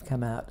Party have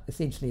come out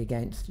essentially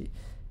against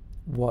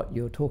what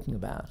you're talking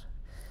about.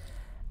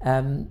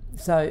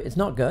 So it's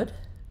not good,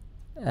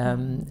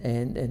 and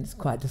it's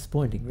quite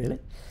disappointing, really.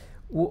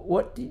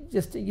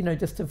 Just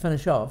to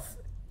finish off,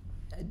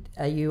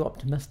 are you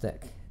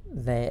optimistic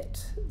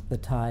that the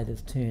tide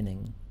is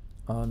turning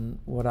on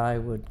what I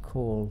would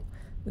call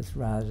this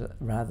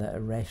rather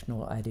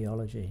irrational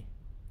ideology?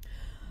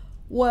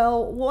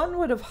 Well, one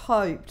would have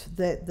hoped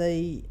that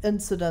the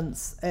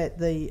incidents at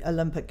the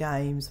Olympic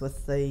Games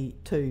with the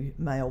 2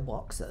 male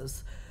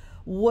boxers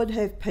would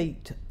have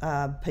piqued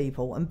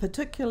people, and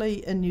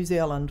particularly in New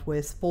Zealand,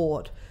 where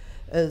sport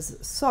is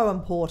so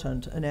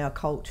important in our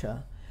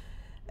culture.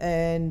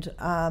 And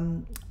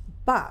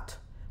but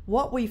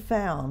what we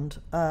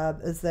found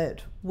is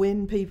that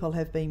when people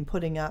have been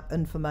putting up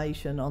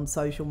information on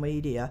social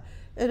media,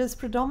 it is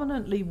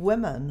predominantly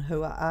women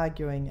who are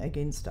arguing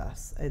against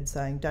us and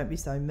saying, don't be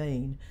so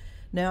mean.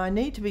 Now, I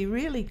need to be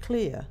really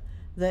clear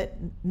that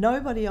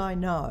nobody I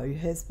know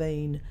has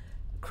been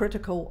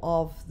critical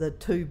of the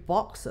 2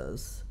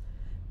 boxers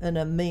in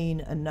a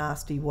mean and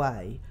nasty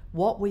way.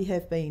 What we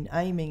have been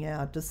aiming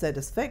our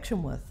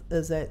dissatisfaction with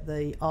is at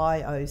the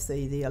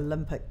IOC, the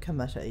Olympic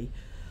Committee,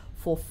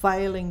 for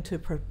failing to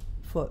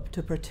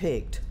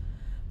protect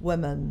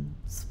women's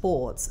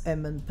sports,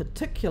 and in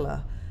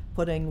particular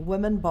putting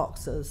women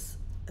boxers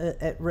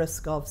at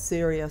risk of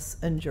serious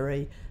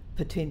injury,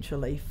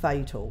 potentially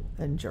fatal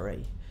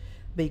injury,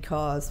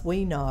 because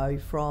we know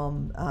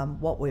from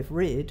what we've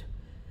read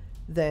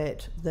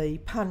that the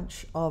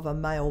punch of a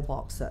male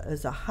boxer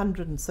is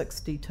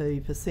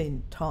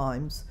 162%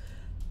 times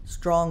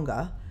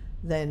stronger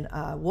than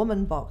a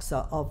woman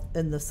boxer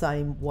in the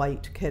same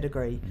weight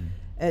category.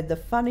 And the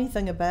funny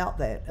thing about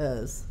that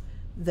is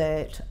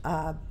that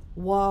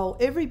while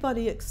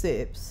everybody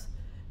accepts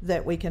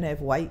that we can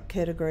have weight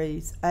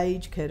categories,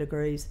 age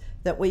categories,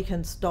 that we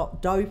can stop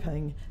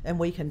doping and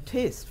we can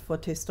test for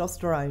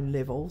testosterone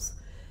levels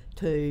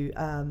to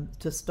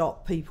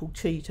stop people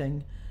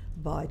cheating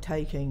by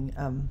taking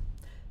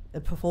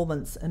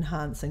performance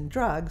enhancing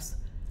drugs,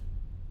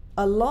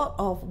 a lot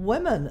of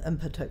women in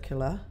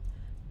particular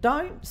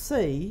don't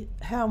see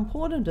how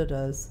important it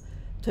is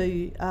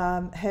to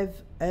have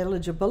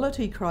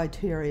eligibility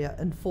criteria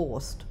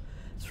enforced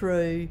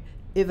through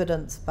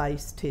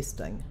evidence-based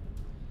testing.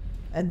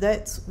 And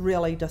that's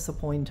really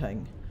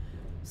disappointing.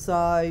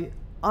 So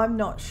I'm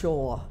not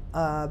sure.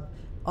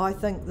 I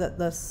think that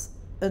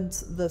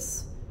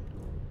this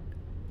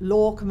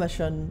Law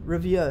Commission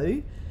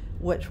review,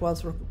 which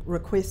was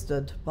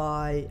requested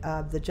by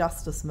the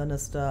Justice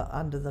Minister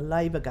under the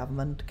Labour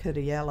government,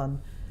 Kitty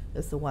Allen,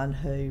 is the one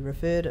who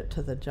referred it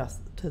to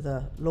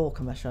the Law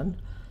Commission.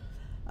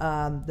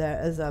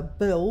 There is a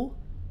bill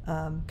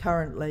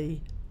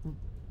currently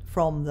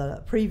from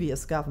the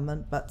previous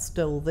government, but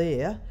still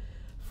there,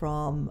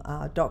 from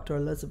Dr.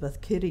 Elizabeth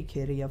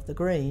Kerry of the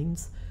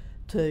Greens,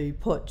 to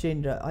put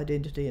gender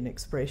identity and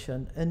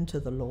expression into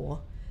the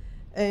law.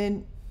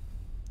 And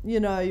you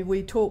know,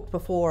 we talked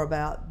before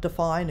about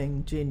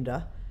defining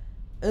gender.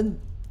 In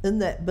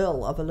that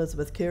bill of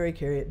Elizabeth Kerry,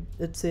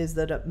 it says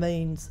that it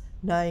means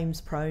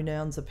names,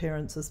 pronouns,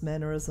 appearances,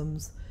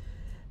 mannerisms.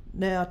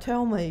 Now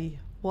tell me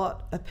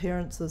what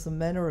appearances and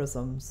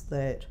mannerisms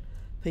that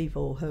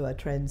people who are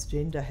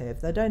transgender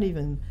have. They don't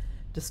even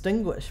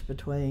distinguish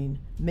between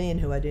men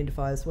who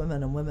identify as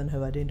women and women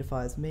who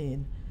identify as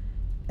men.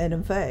 And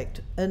in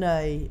fact, in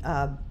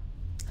a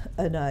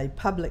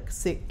public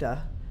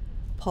sector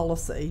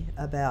policy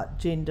about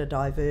gender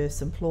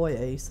diverse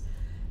employees,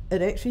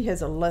 it actually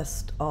has a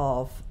list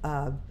of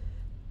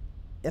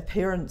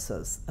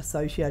appearances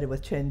associated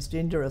with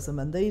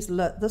transgenderism, and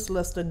this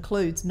list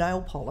includes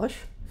nail polish,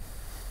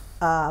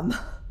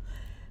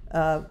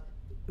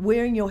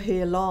 wearing your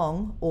hair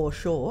long or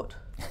short,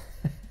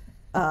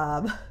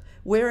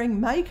 wearing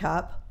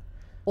makeup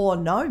or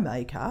no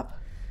makeup.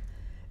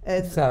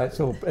 And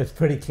so it's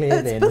pretty clear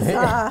it's then.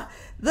 Bizarre.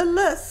 The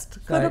list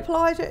could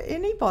apply to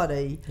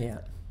anybody.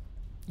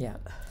 Yeah.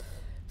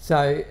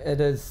 So it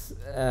is,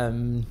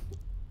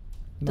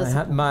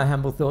 my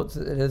humble thoughts,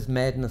 it is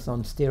madness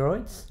on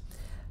steroids.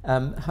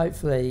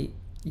 Hopefully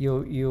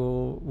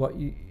what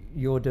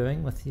you're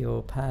doing with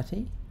your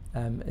party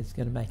is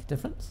going to make a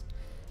difference.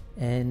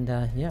 And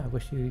I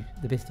wish you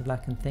the best of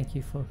luck, and thank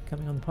you for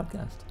coming on the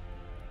podcast.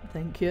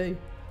 Thank you.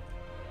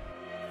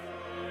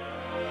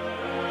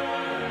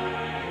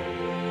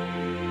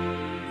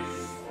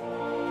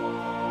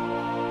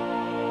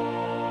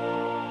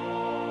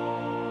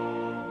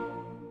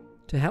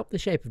 To help the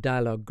Shape of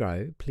Dialogue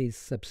grow, please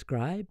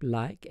subscribe,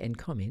 like and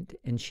comment,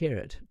 and share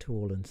it to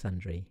all and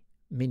sundry.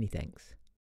 Many thanks.